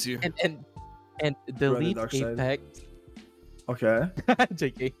happened to you? And delete dark side. Apex. Okay.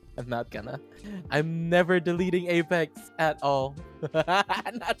 JK, I'm not gonna. I'm never deleting Apex at all.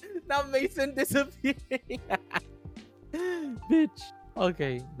 not Mason disappearing. Bitch.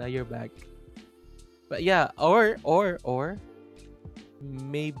 Okay, now you're back. But yeah, or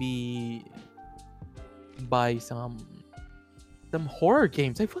maybe buy some horror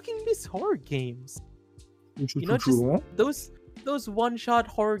games. I fucking miss horror games. You know, just those one-shot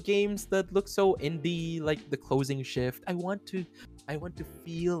horror games that look so indie, like the closing shift. I want to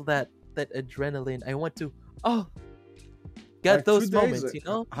feel that adrenaline. I want to get Like, those 2 days, moments, you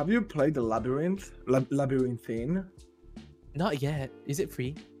know? Have you played the Labyrinthine? Not yet. Is it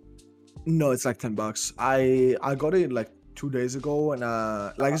free? No, it's like $10. I got it like 2 days ago, and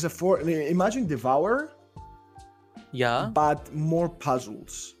like it's imagine Devour, Yeah. but more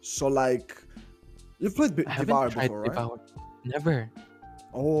puzzles. So like, you've played I haven't Devour tried before, right? Devour. Never.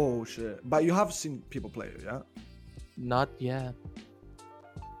 Oh shit! But you have seen people play it, yeah? Not yet.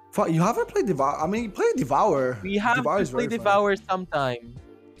 Fuck, you haven't played Devour? I mean, you played Devour. We have Devour to is play very fun. Devour sometime.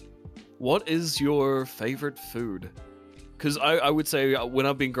 What is your favorite food? Because I would say when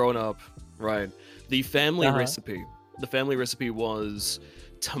I've been growing up, right, the family recipe. The family recipe was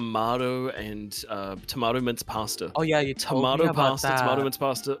tomato and tomato minced pasta. Oh yeah, you told me Tomato about pasta, that. tomato minced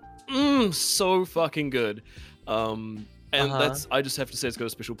pasta. So fucking good. And that's, I just have to say, it's got a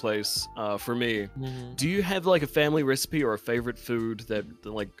special place for me. Mhm. Do you have like a family recipe or a favorite food that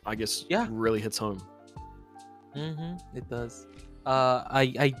like, I guess, Yeah. really hits home? It does.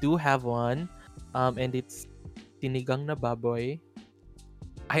 I do have one, and it's sinigang na baboy.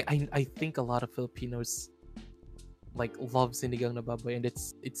 I think a lot of Filipinos like love sinigang na baboy, and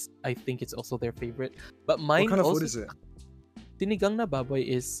it's I think it's also their favorite. But mine What kind of also food is it? sinigang na baboy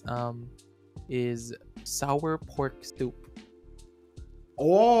is sour pork soup.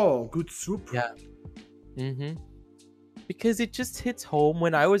 Oh, good soup. Yeah. Because it just hits home.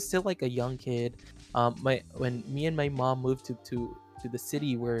 When I was still like a young kid, when me and my mom moved to the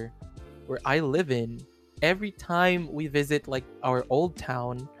city where I live in, every time we visit like our old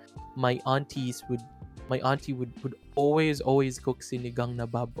town, my auntie would always cook sinigang na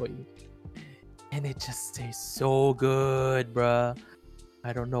baboy, and it just tastes so good, bruh.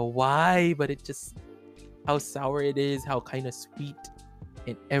 I don't know why, but it just, how sour it is, how kind of sweet,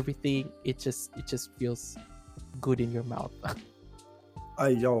 and everything. It just feels good in your mouth.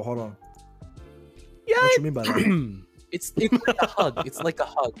 Hey, yo, hold on. Yeah, What you mean by that? it's like a hug. It's like a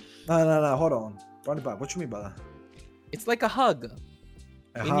hug. No, hold on. Run it back. What you mean by that? It's like a hug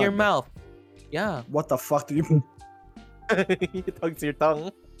A in your hug? mouth. Yeah. What the fuck do you mean? It hugs your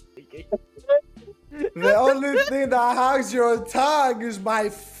tongue. The only thing that hugs your tongue is my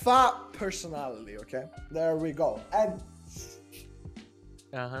fat personality, okay? There we go. And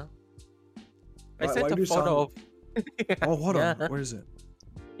I Why sent do a you photo of. oh, hold on. Yeah. Where is it?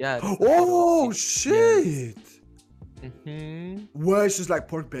 Yeah. it's a photo Oh of- shit! Mhm. Where it's just like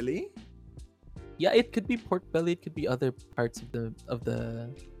pork belly? Yeah, it could be pork belly. It could be other parts of the.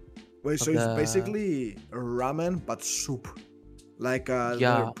 Wait, so it's the- basically ramen but soup, like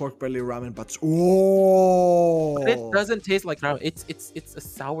Yeah. the pork belly ramen but oh. But it doesn't taste like ramen. It's a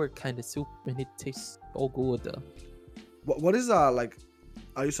sour kind of soup, and it tastes so good. What is like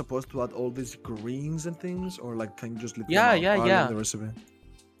are you supposed to add all these greens and things, or like can you just leave Yeah, them out yeah. in the recipe?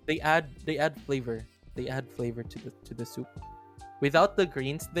 They add flavor. They add flavor to the soup. Without the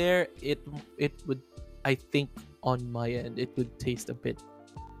greens there, it would, I think, on my end, it would taste a bit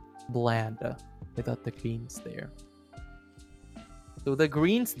bland without the greens there. So the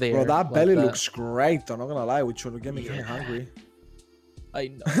greens there. Bro, that like, belly looks great. I'm not gonna lie, which one get me kind of hungry. I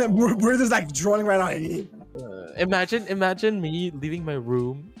know. We're just like drooling right now. Imagine me leaving my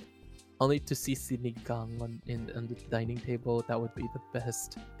room only to see sinigang on the dining table. That would be the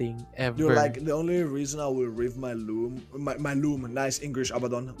best thing ever. You're like, the only reason I will leave my loom, my loom, nice English,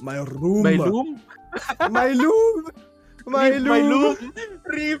 Abaddon, my room. My loom? My loom! My Reeve loom! my loom!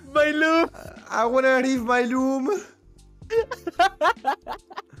 Reeve my loom! I wanna leave my loom!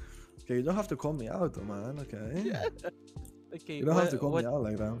 Okay, you don't have to call me out, man, okay? Yeah. Okay, You don't have to call me out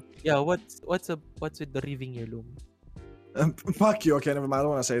like that. Yeah, what's with the reeving your loom? Fuck you, okay, never mind, I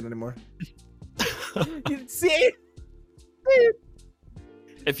don't wanna say it anymore. See?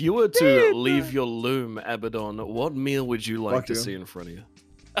 If you were to leave your loom, Abaddon, what meal would you like Fuck to you. see in front of you?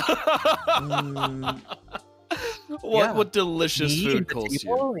 Yeah. What delicious Me food and the calls you?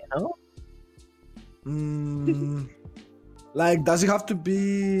 table, you know? Like, does it have to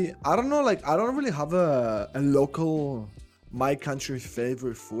be? I don't know. Like, I don't really have a local, my country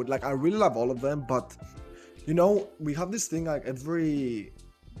favorite food. Like, I really love all of them, but you know, we have this thing like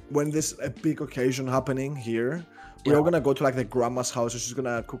when there's a big occasion happening here, we're all gonna go to like the grandma's house. She's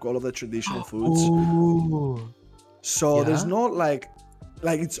gonna cook all of the traditional foods. Ooh. So there's Yeah? not like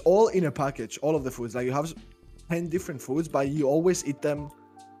it's all in a package. All of the foods. Like you have 10 different foods, but you always eat them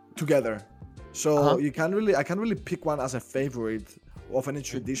together. So I can't really pick one as a favorite of any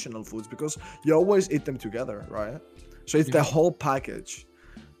traditional foods because you always eat them together, right? So it's the whole package.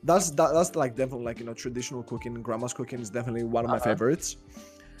 That's like definitely like, you know, traditional cooking, grandma's cooking is definitely one of my favorites.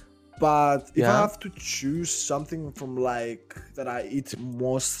 But if I have to choose something from like that I eat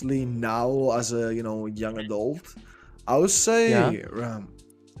mostly now as a, you know, young adult, I would say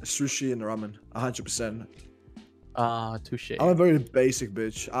sushi and ramen, 100%. Touche. I'm a very basic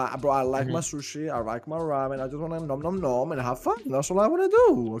bitch. Bro, I like my sushi, I like my ramen, I just want to nom nom nom and have fun. That's all I want to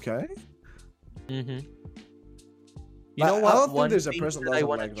do, okay? You know I what? don't think One there's a thing person that I doesn't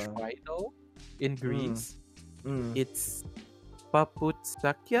want like to that. try though in Greece, Mm. it's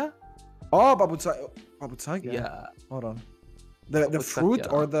paputsakya. Oh, paputsakya. Yeah, Hold on. The fruit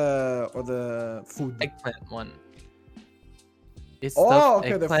Paputsakya. or the food? eggplant one. It's Oh, stuffed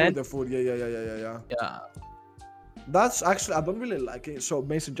okay, eggplant. the food. Yeah. Yeah. That's actually, I don't really like it. So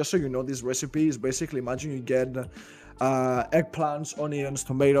basically, just so you know, this recipe is basically, imagine you get eggplants, onions,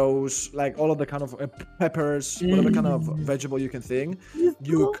 tomatoes, like all of the kind of peppers, whatever kind of vegetable you can think.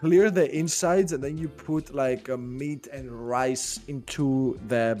 You clear the insides and then you put like meat and rice into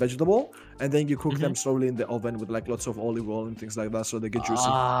the vegetable, and then you cook them slowly in the oven with like lots of olive oil and things like that, so they get juicy.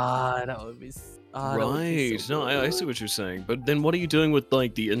 That would be. That would be Right. so No, I see good. what you're saying. But then what are you doing with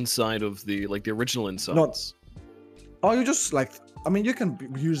like the inside of the original insides? Oh, you just like, I mean, you can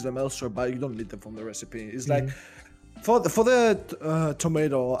use them elsewhere, but you don't need them from the recipe. It's like for the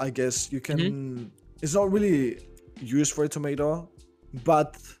tomato, I guess you can. It's not really used for a tomato,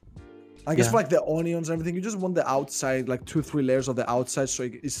 but I guess for like the onions and everything, you just want the outside, like 2-3 layers of the outside, so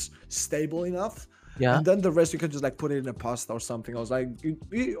it's stable enough. Yeah. And then the rest you can just like put it in a pasta or something. I was like,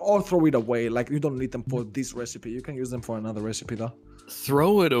 or throw it away. Like you don't need them for this recipe. You can use them for another recipe though.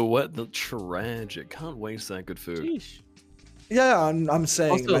 Throw it away. The tragic. Can't waste that good food. Sheesh. Yeah, I'm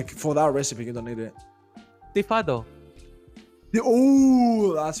saying Also- like for that recipe you don't need it. Tifado.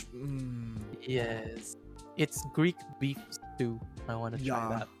 Oh, that's Yes. It's Greek beef stew. I want to try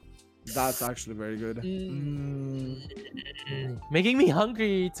that. That's actually very good. Making me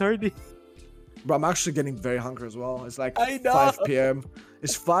hungry. It's already. But I'm actually getting very hungry as well. It's like I know. 5 p.m.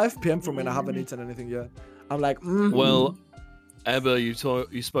 It's 5 p.m. for me and I haven't eaten anything yet. I'm like, Well, Abba, you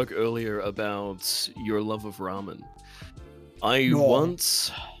spoke earlier about your love of ramen. I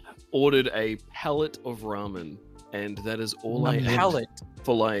once ordered a pallet of ramen, and that is all I ate pallet.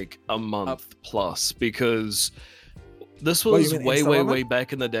 for like a month plus, because this What, you was mean way, instant way, ramen? way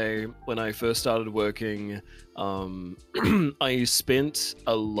back in the day when I first started working. I spent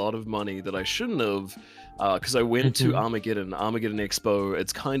a lot of money that I shouldn't have, because I went to Armageddon Expo.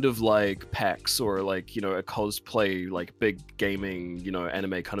 It's kind of like PAX or like, you know, a cosplay, like big gaming, you know,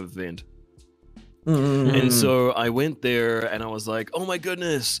 anime kind of event. And so I went there and I was like, oh my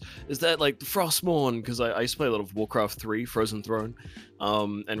goodness, is that like the Frostmourne? Because I used to play a lot of Warcraft 3, Frozen Throne,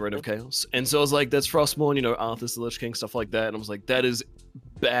 and Reign of Chaos. And so I was like, that's Frostmourne, you know, Arthas the Lich King, stuff like that. And I was like, that is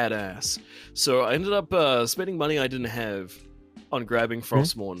badass. So I ended up spending money I didn't have on grabbing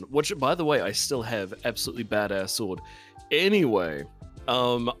Frostmourne, which, by the way, I still have. Absolutely badass sword. Anyway,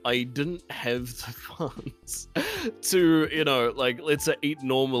 I didn't have the funds to, like, let's say, eat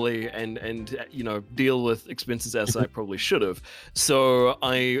normally and deal with expenses as I probably should have. So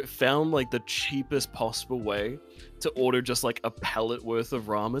I found, like, the cheapest possible way to order just, like, a pallet worth of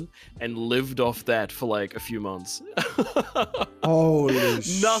ramen and lived off that for, like, a few months. Holy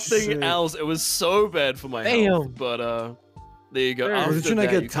Nothing shit. else. It was so bad for my health. But, there you go. Sure. After Did you not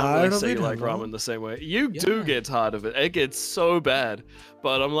that, get you can't tired really of say it, you like or no? ramen the same way. You do Yeah. get tired of it. It gets so bad.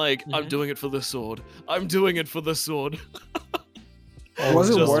 But I'm like, I'm doing it for the sword. I'm doing it for the sword. Was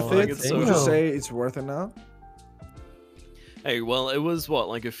it Just worth like it? it's so Would you good. say it's worth it now? Hey, well, it was what,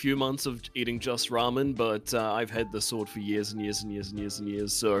 like a few months of eating just ramen, but I've had the sword for years and years and years and years and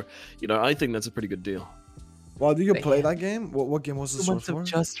years. So, I think that's a pretty good deal. Well, do you play Damn. that game? What game was the 2 sword months of for?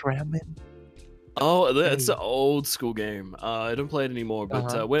 just ramen. Oh, it's Hey. an old school game. I don't play it anymore, but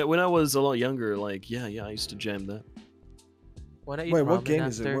Uh-huh. when I was a lot younger, like, yeah, I used to jam that. When I eat Wait, what ramen game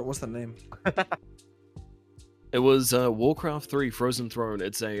is it? after- What's the name? It was Warcraft 3 Frozen Throne.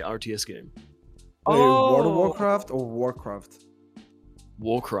 It's a RTS game. Wait, World of Oh! Warcraft or Warcraft?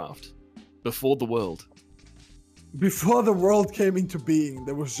 Warcraft. Before the world. Before the world came into being,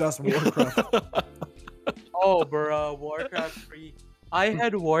 there was just Warcraft. Oh, bro, Warcraft 3. I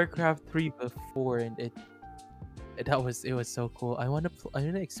had Warcraft 3 before, and it was so cool. I want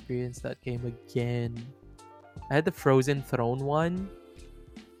to experience that game again. I had the Frozen Throne one.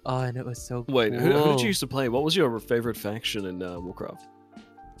 Oh, and it was so cool. Wait, who did you used to play? What was your favorite faction in Warcraft?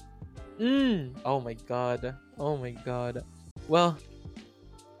 Oh my god. Oh my god. Well,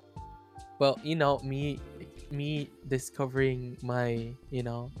 me discovering my,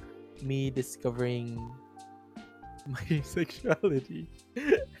 my sexuality.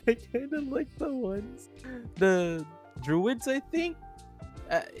 I kind of like the druids, I think.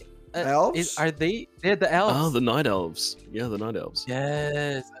 Elves? Are they? They're the elves. Oh, the Night Elves. Yeah, the Night Elves.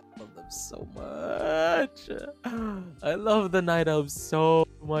 Yes, I love them so much. I love the night elves so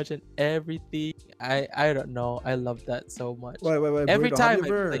much and everything. I don't know. I love that so much. Wait, Every Burrito, time have I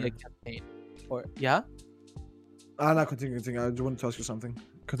you ever... play a campaign, or yeah, No, continue. I just want to ask you something.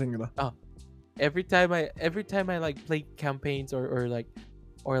 Continue though. every time I like play campaigns or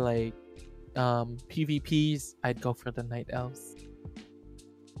PvPs, I'd go for the night elves.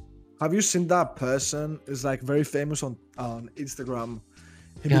 Have you seen that person is like very famous on Instagram?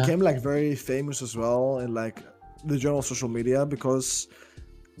 He Yeah. became like very famous as well in like the general social media because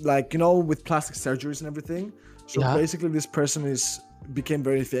like with plastic surgeries and everything. So Yeah. basically this person became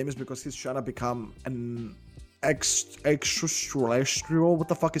very famous because he's trying to become an extraterrestrial. What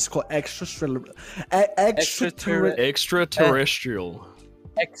the fuck is it called? Extraterrestrial.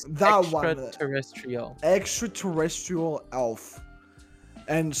 That one. Extraterrestrial. Extraterrestrial elf.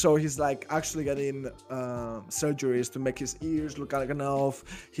 And so he's like actually getting surgeries to make his ears look like an elf.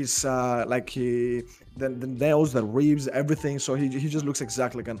 His the nails, the ribs, everything. So he just looks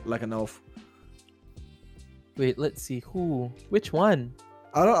exactly like an elf. Wait, let's see which one.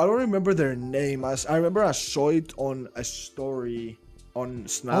 I don't remember their name. I remember I saw it on a story on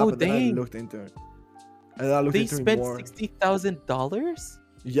Snap, Oh, and then I dang. looked into it. And then I looked They into it spent more. $60,000.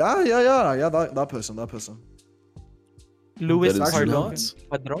 Yeah. That person. Luis That is Padron. nuts.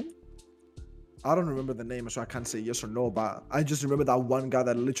 I don't remember the name, so I can't say yes or no, but I just remember that one guy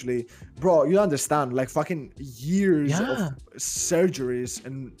that literally, bro, you understand, like fucking years Yeah. of surgeries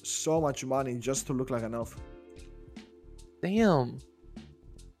and so much money just to look like an elf. Damn.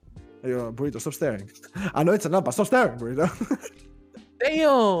 Hey, Burrito, stop staring. I know it's an elf, but stop staring, Burrito.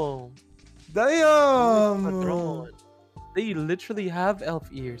 Damn. Damn! Padron. They literally have elf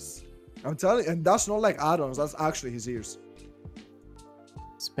ears. I'm telling you, and that's not like add-ons, that's actually his ears.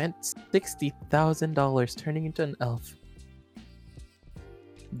 Spent $60,000 turning into an elf.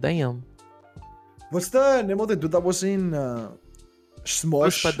 Damn. What's the name of the dude that was in Luis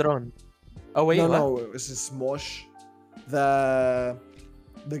Smosh? Padron. Oh wait, no, what? no, it's in Smosh. The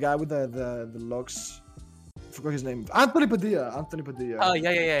guy with the locks. I forgot his name. Anthony Padilla. Oh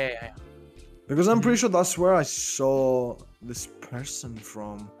yeah. Because I'm pretty sure that's where I saw this person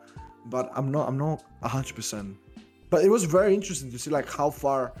from, but I'm not 100%. But it was very interesting to see like how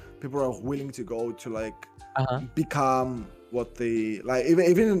far people are willing to go to like become what they like,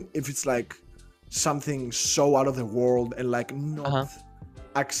 even if it's like something so out of the world and like not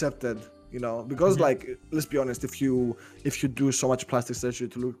accepted, because like let's be honest, if you do so much plastic surgery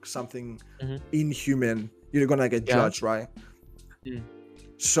to look something inhuman, you're gonna get judged, right?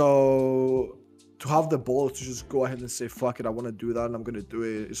 So to have the balls to just go ahead and say fuck it, I want to do that and I'm gonna do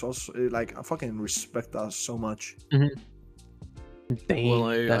it, it's also like I fucking respect that so much. Dang, Well,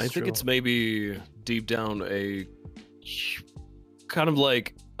 I that's think true. it's maybe deep down a kind of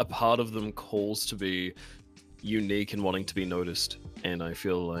like a part of them calls to be unique and wanting to be noticed. And I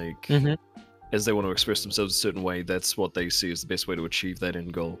feel like Mhm. as they want to express themselves a certain way, that's what they see as the best way to achieve that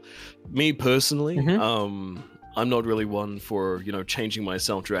end goal. Me personally, I'm not really one for, changing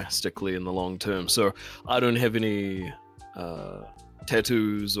myself drastically in the long term. So I don't have any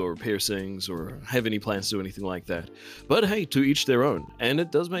tattoos or piercings or have any plans to do anything like that. But hey, to each their own. And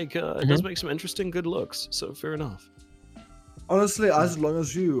it does make some interesting good looks. So fair enough. Honestly, as long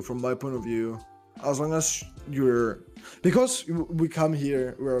as you, from my point of view, as long as you're, because we come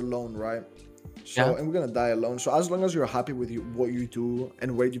here, we're alone, right? So, Yeah. and we're gonna die alone. So as long as you're happy with what you do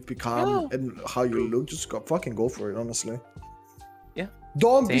and where you've become and how you look, just fucking go for it. Honestly. Yeah.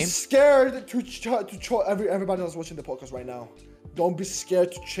 Don't be Same. scared to everybody that's watching the podcast right now. Don't be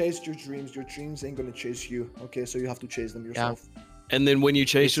scared to chase your dreams. Your dreams ain't gonna chase you. Okay, so you have to chase them yourself. And then when you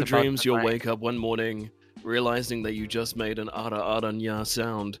chase It's your about dreams, the you'll grind. wake up one morning realizing that you just made an ara ara nya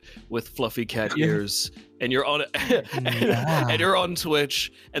sound with fluffy cat ears, and you're on and you're on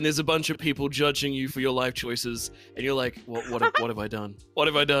Twitch, and there's a bunch of people judging you for your life choices, and you're like, what have I done? What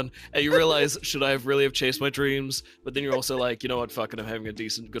have I done? And you realize, should I have really have chased my dreams? But then you're also like, you know what, fucking, I'm having a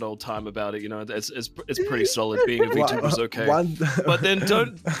decent, good old time about it. It's pretty solid. Being a VTuber's okay. But then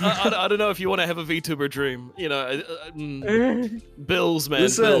I don't know if you want to have a VTuber dream. Bills, man,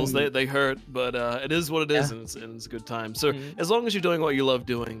 Listen. bills, they hurt, but it is what it is, and it's a good time. So as long as you're doing what you love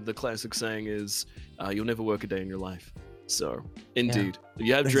doing, the classic saying is, you'll never work a day in your life. So indeed, if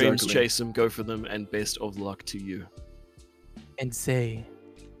you have dreams, Exactly. chase them, go for them, and best of luck to you. And say,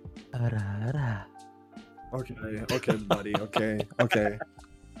 ara, ara. Okay, buddy. Okay.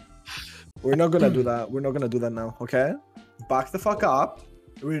 We're not gonna do that. We're not gonna do that now. Okay, back the fuck up.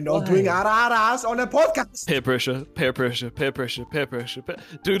 We're not doing ara-aras on a podcast. Peer pressure, peer pressure, peer pressure, peer pressure.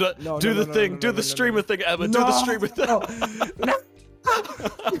 Do the No, do no, the no, thing, no, do no, the no, streamer no. thing, Emma. Do the streamer thing. No.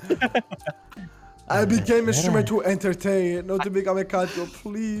 I became a streamer to entertain, not to become a cato.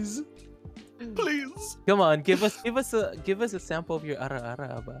 Please. Please. Come on, give us a sample of your ara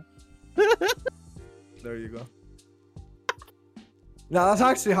ara, Abba. There you go. Now that's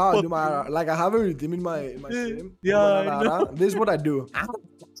actually how I do my like. I have a rhythm in my stream. Yeah, I know. This is what I do.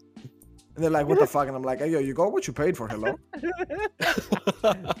 And they're like, "What the fuck?" And I'm like, "Hey, yo, you got what you paid for, hello."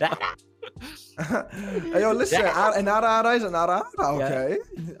 Hey, yo, listen, an ara is an ara. Okay,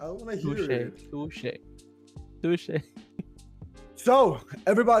 I wanna hear it. Touche. So,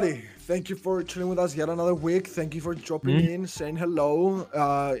 everybody, thank you for chilling with us yet another week. Thank you for dropping in, saying hello,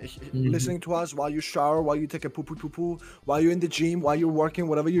 listening to us while you shower, while you take a poo-poo, while you're in the gym, while you're working,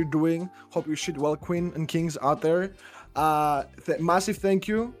 whatever you're doing. Hope you shit well, queen and kings out there. Massive thank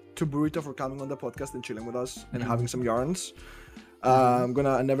you to Burrito for coming on the podcast and chilling with us and having some yarns. I'm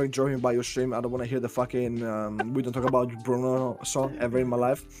gonna never join by your stream. I don't want to hear the fucking we don't talk about Bruno song ever in my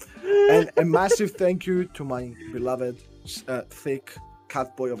life. And a massive thank you to my beloved thick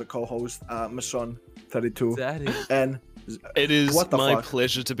cat boy of a co-host, Mason 32. And it is what the my fuck?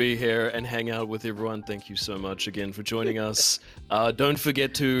 pleasure to be here and hang out with everyone. Thank you so much again for joining us. Don't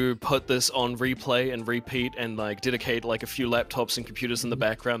forget to put this on replay and repeat and like dedicate like a few laptops and computers in the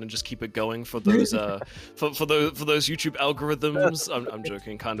background and just keep it going for those for those YouTube algorithms. I'm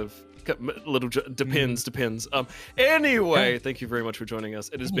joking, kind of. Depends. Anyway, thank you very much for joining us.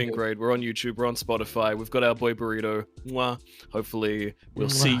 It has been great. We're on YouTube, we're on Spotify, we've got our boy Burrito. Mwah. Hopefully we'll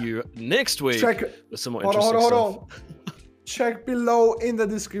see you next week with some more interesting stuff. Check below in the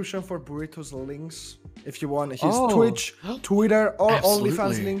description for Burrito's links. If you want his Twitch, Twitter, or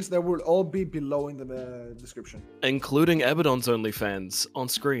OnlyFans links, they will all be below in the description. Including Abaddon's OnlyFans on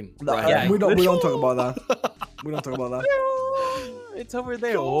screen. We don't talk about that. We don't talk about that. It's over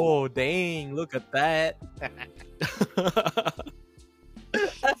there. Oh, dang. Look at that.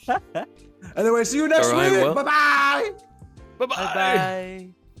 Anyway, see you next week. Well, Bye-bye. Bye-bye.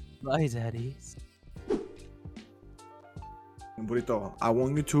 Bye, daddies. Burrito, I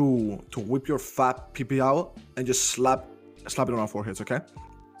want you to whip your fat pee out and just slap it on our foreheads, okay?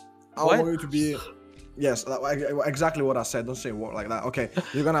 I want you to be... Yes, exactly what I said. Don't say what like that. Okay,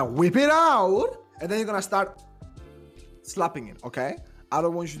 you're gonna whip it out and then you're gonna start slapping it, okay? I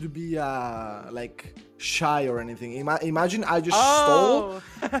don't want you to be like shy or anything. Imagine I just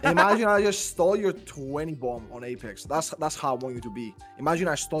stole your 20 bomb on Apex. That's how I want you to be. Imagine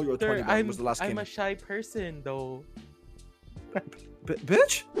I stole your 20 bomb. It was the last game. I'm a shy person though.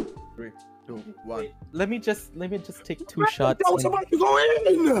 Bitch. 3, 2, 1. Let me just take 2 shots. I was about to go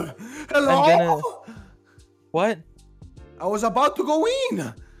in. Hello. I'm gonna... What? I was about to go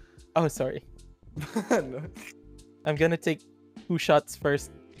in. Oh, sorry. No. I'm gonna take 2 shots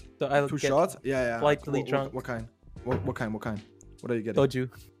first. So I'll 2 get shots? Yeah. slightly drunk. What kind? What kind? What are you getting? Soju.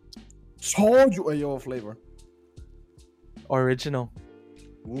 Soju. Yo, flavor. Original.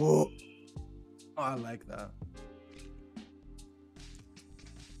 Whoa. Oh, I like that.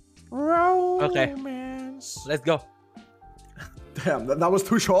 Okay. Romance. Let's go. Damn, that was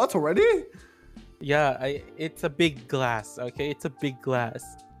 2 shots already? Yeah, it's a big glass, okay? It's a big glass.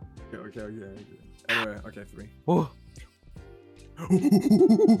 Okay. Anyway, okay, 3. Oh.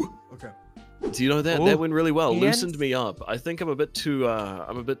 Okay. Do you know that Oh, that went really well? and- Loosened me up. I think I'm a bit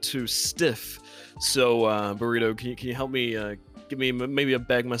too stiff. So Burrito, can you help me? Give me maybe a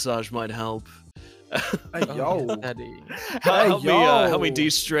back massage might help. Hey, Oh, yo. yes, Daddy. help me yo.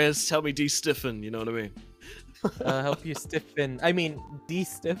 de-stress. Help me de-stiffen. You know what I mean? Help you stiffen. I mean,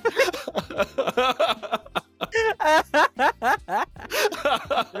 de-stiff.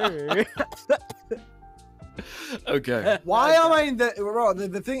 Okay. Why am I in the bro?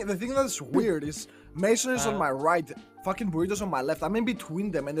 The thing that's weird is Mason is on my right, fucking Burrito's on my left. I'm in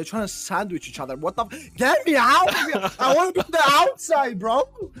between them, and they're trying to sandwich each other. What the? Get me out of here! I want to be on the outside, bro.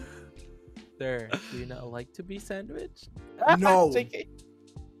 Sir, do you not like to be sandwiched? No. JK.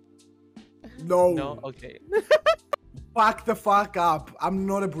 No. No. Okay. Back the fuck up. I'm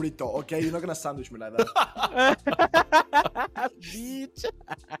not a burrito, okay? You're not gonna sandwich me like that. Beach.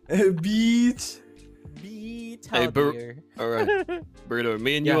 Beach. Beach. Hey, How dear. All right, Burrito.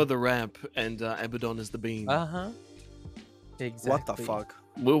 Me and you Yeah. are the ramp, and Abaddon is the bean. Exactly. What the fuck?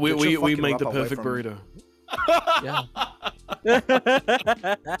 we Get your we fucking make the wrap away perfect from me. burrito. Yeah.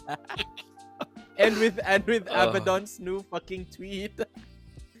 and with Abaddon's new fucking tweet.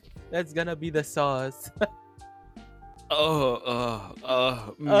 That's gonna be the sauce.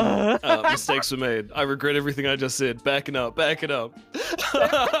 Mistakes were made. I regret everything I just said. Back it up.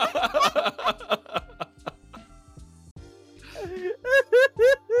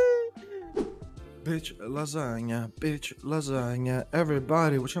 Bitch lasagna,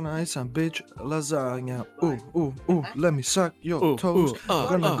 everybody with your nice and bitch lasagna. Ooh, let me suck your toes.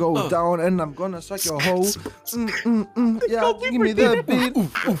 I'm gonna go down and I'm gonna suck your hoe. Yeah, give me that beat.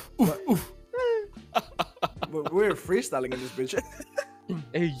 We're freestyling in this bitch.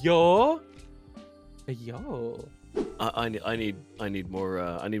 Hey yo. I need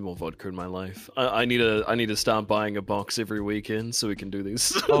more vodka in my life. I need to start buying a box every weekend so we can do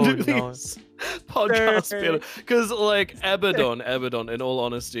these, Oh, do no. these podcasts better. Because like Abaddon, in all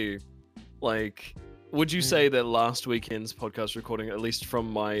honesty, like, would you say that last weekend's podcast recording, at least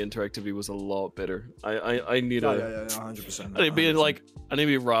from my interactivity, was a lot better? I need Yeah, 100%. I need to be like, I need to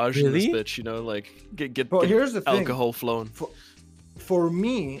be Raj in Really? this bitch, you know, like get But here's the thing. alcohol flowing. For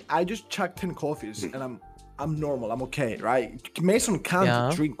me, I just chugged 10 coffees and I'm normal. I'm okay, right? Mason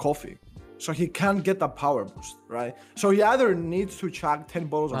can't drink coffee, so he can't get that power boost, right? So he either needs to chug 10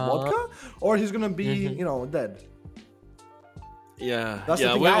 bottles of vodka, or he's gonna be, you know, dead. Yeah, That's the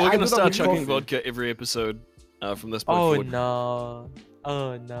yeah, thing, we're I gonna do that start with chugging coffee. vodka every episode from this point Oh forward. no.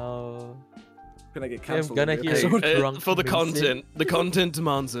 Oh no. Gonna get I'm cancelled. gonna every hear episode. drunk For the Mason. content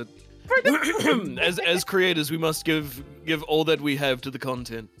demands it. as creators, we must give all that we have to the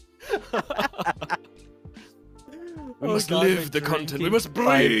content. We Oh must God, live we're the content. We drinking must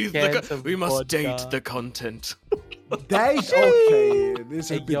breathe. 5 cans of We must date vodka. the content. Date? Okay, this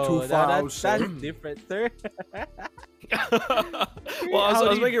Hey, would be yo, too far. I would that's say. different, sir. Well, I How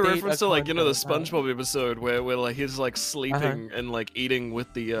was do making you a date reference a to like the content? SpongeBob episode where like he's like sleeping and like eating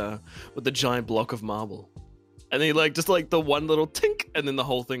with the giant block of marble. And then he like just like the one little tink, and then the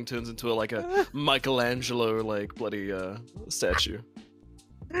whole thing turns into like a Michelangelo like bloody statue.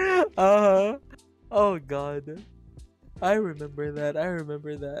 Oh God. I remember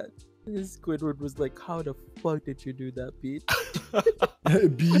that. This Squidward was like, how the fuck did you do that, Pete?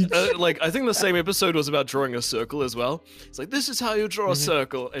 Beach. Like I think the same episode was about drawing a circle as well. It's like, this is how you draw a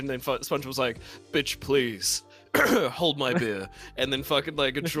circle, and then SpongeBob was like, bitch, please hold my beer, and then fucking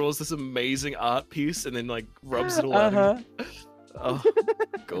like it draws this amazing art piece, and then like rubs it all out. Oh,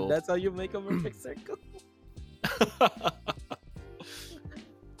 gold. That's how you make a perfect circle.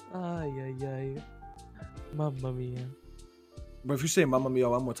 Ay, ay, ay. Mamma mia. But if you say Mamma Mia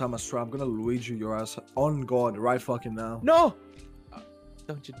one more time, I swear I'm gonna Luigi your ass on God right fucking now. No!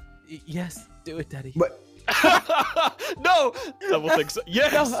 Don't you? Yes, do it, Daddy. But No! Double thinks.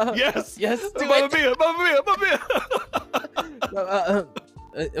 Yes! No, Yes! Yes, do Mamma it! mia! Mamma mia! Mamma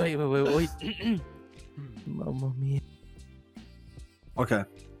mia! Wait. Mamma mia. okay.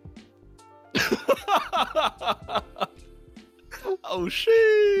 Oh,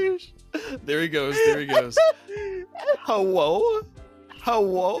 sheesh! There he goes. Hello?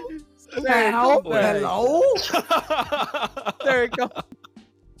 Hello? come back. Hello? Sir, come.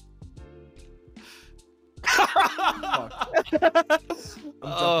 I'm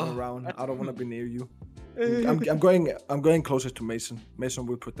jumping around. I don't want to be near you. I'm going closest to Mason. Mason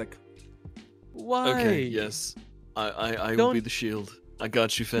will protect. Why? Okay, yes. I will Don't- be the shield. I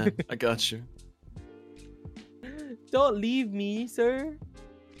got you, fam. I got you. Don't leave me, sir.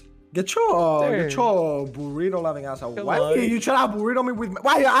 Get your Sir. burrito loving ass out. Come Why on. you try to burrito me with?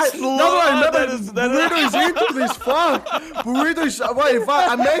 Why I? No, I remember burrito is into this. Fuck. Burrito is. Wait,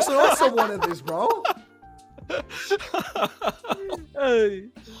 fuck. And Mason also wanted this, bro. Hey,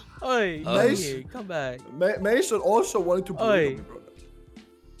 oi, come Nice. here, come back. Mason also wanted to burrito Oi. me, bro.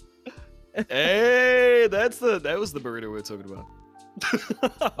 Hey, that was the burrito we were talking about.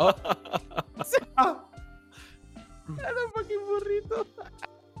 Ah. Ano fucking burrito?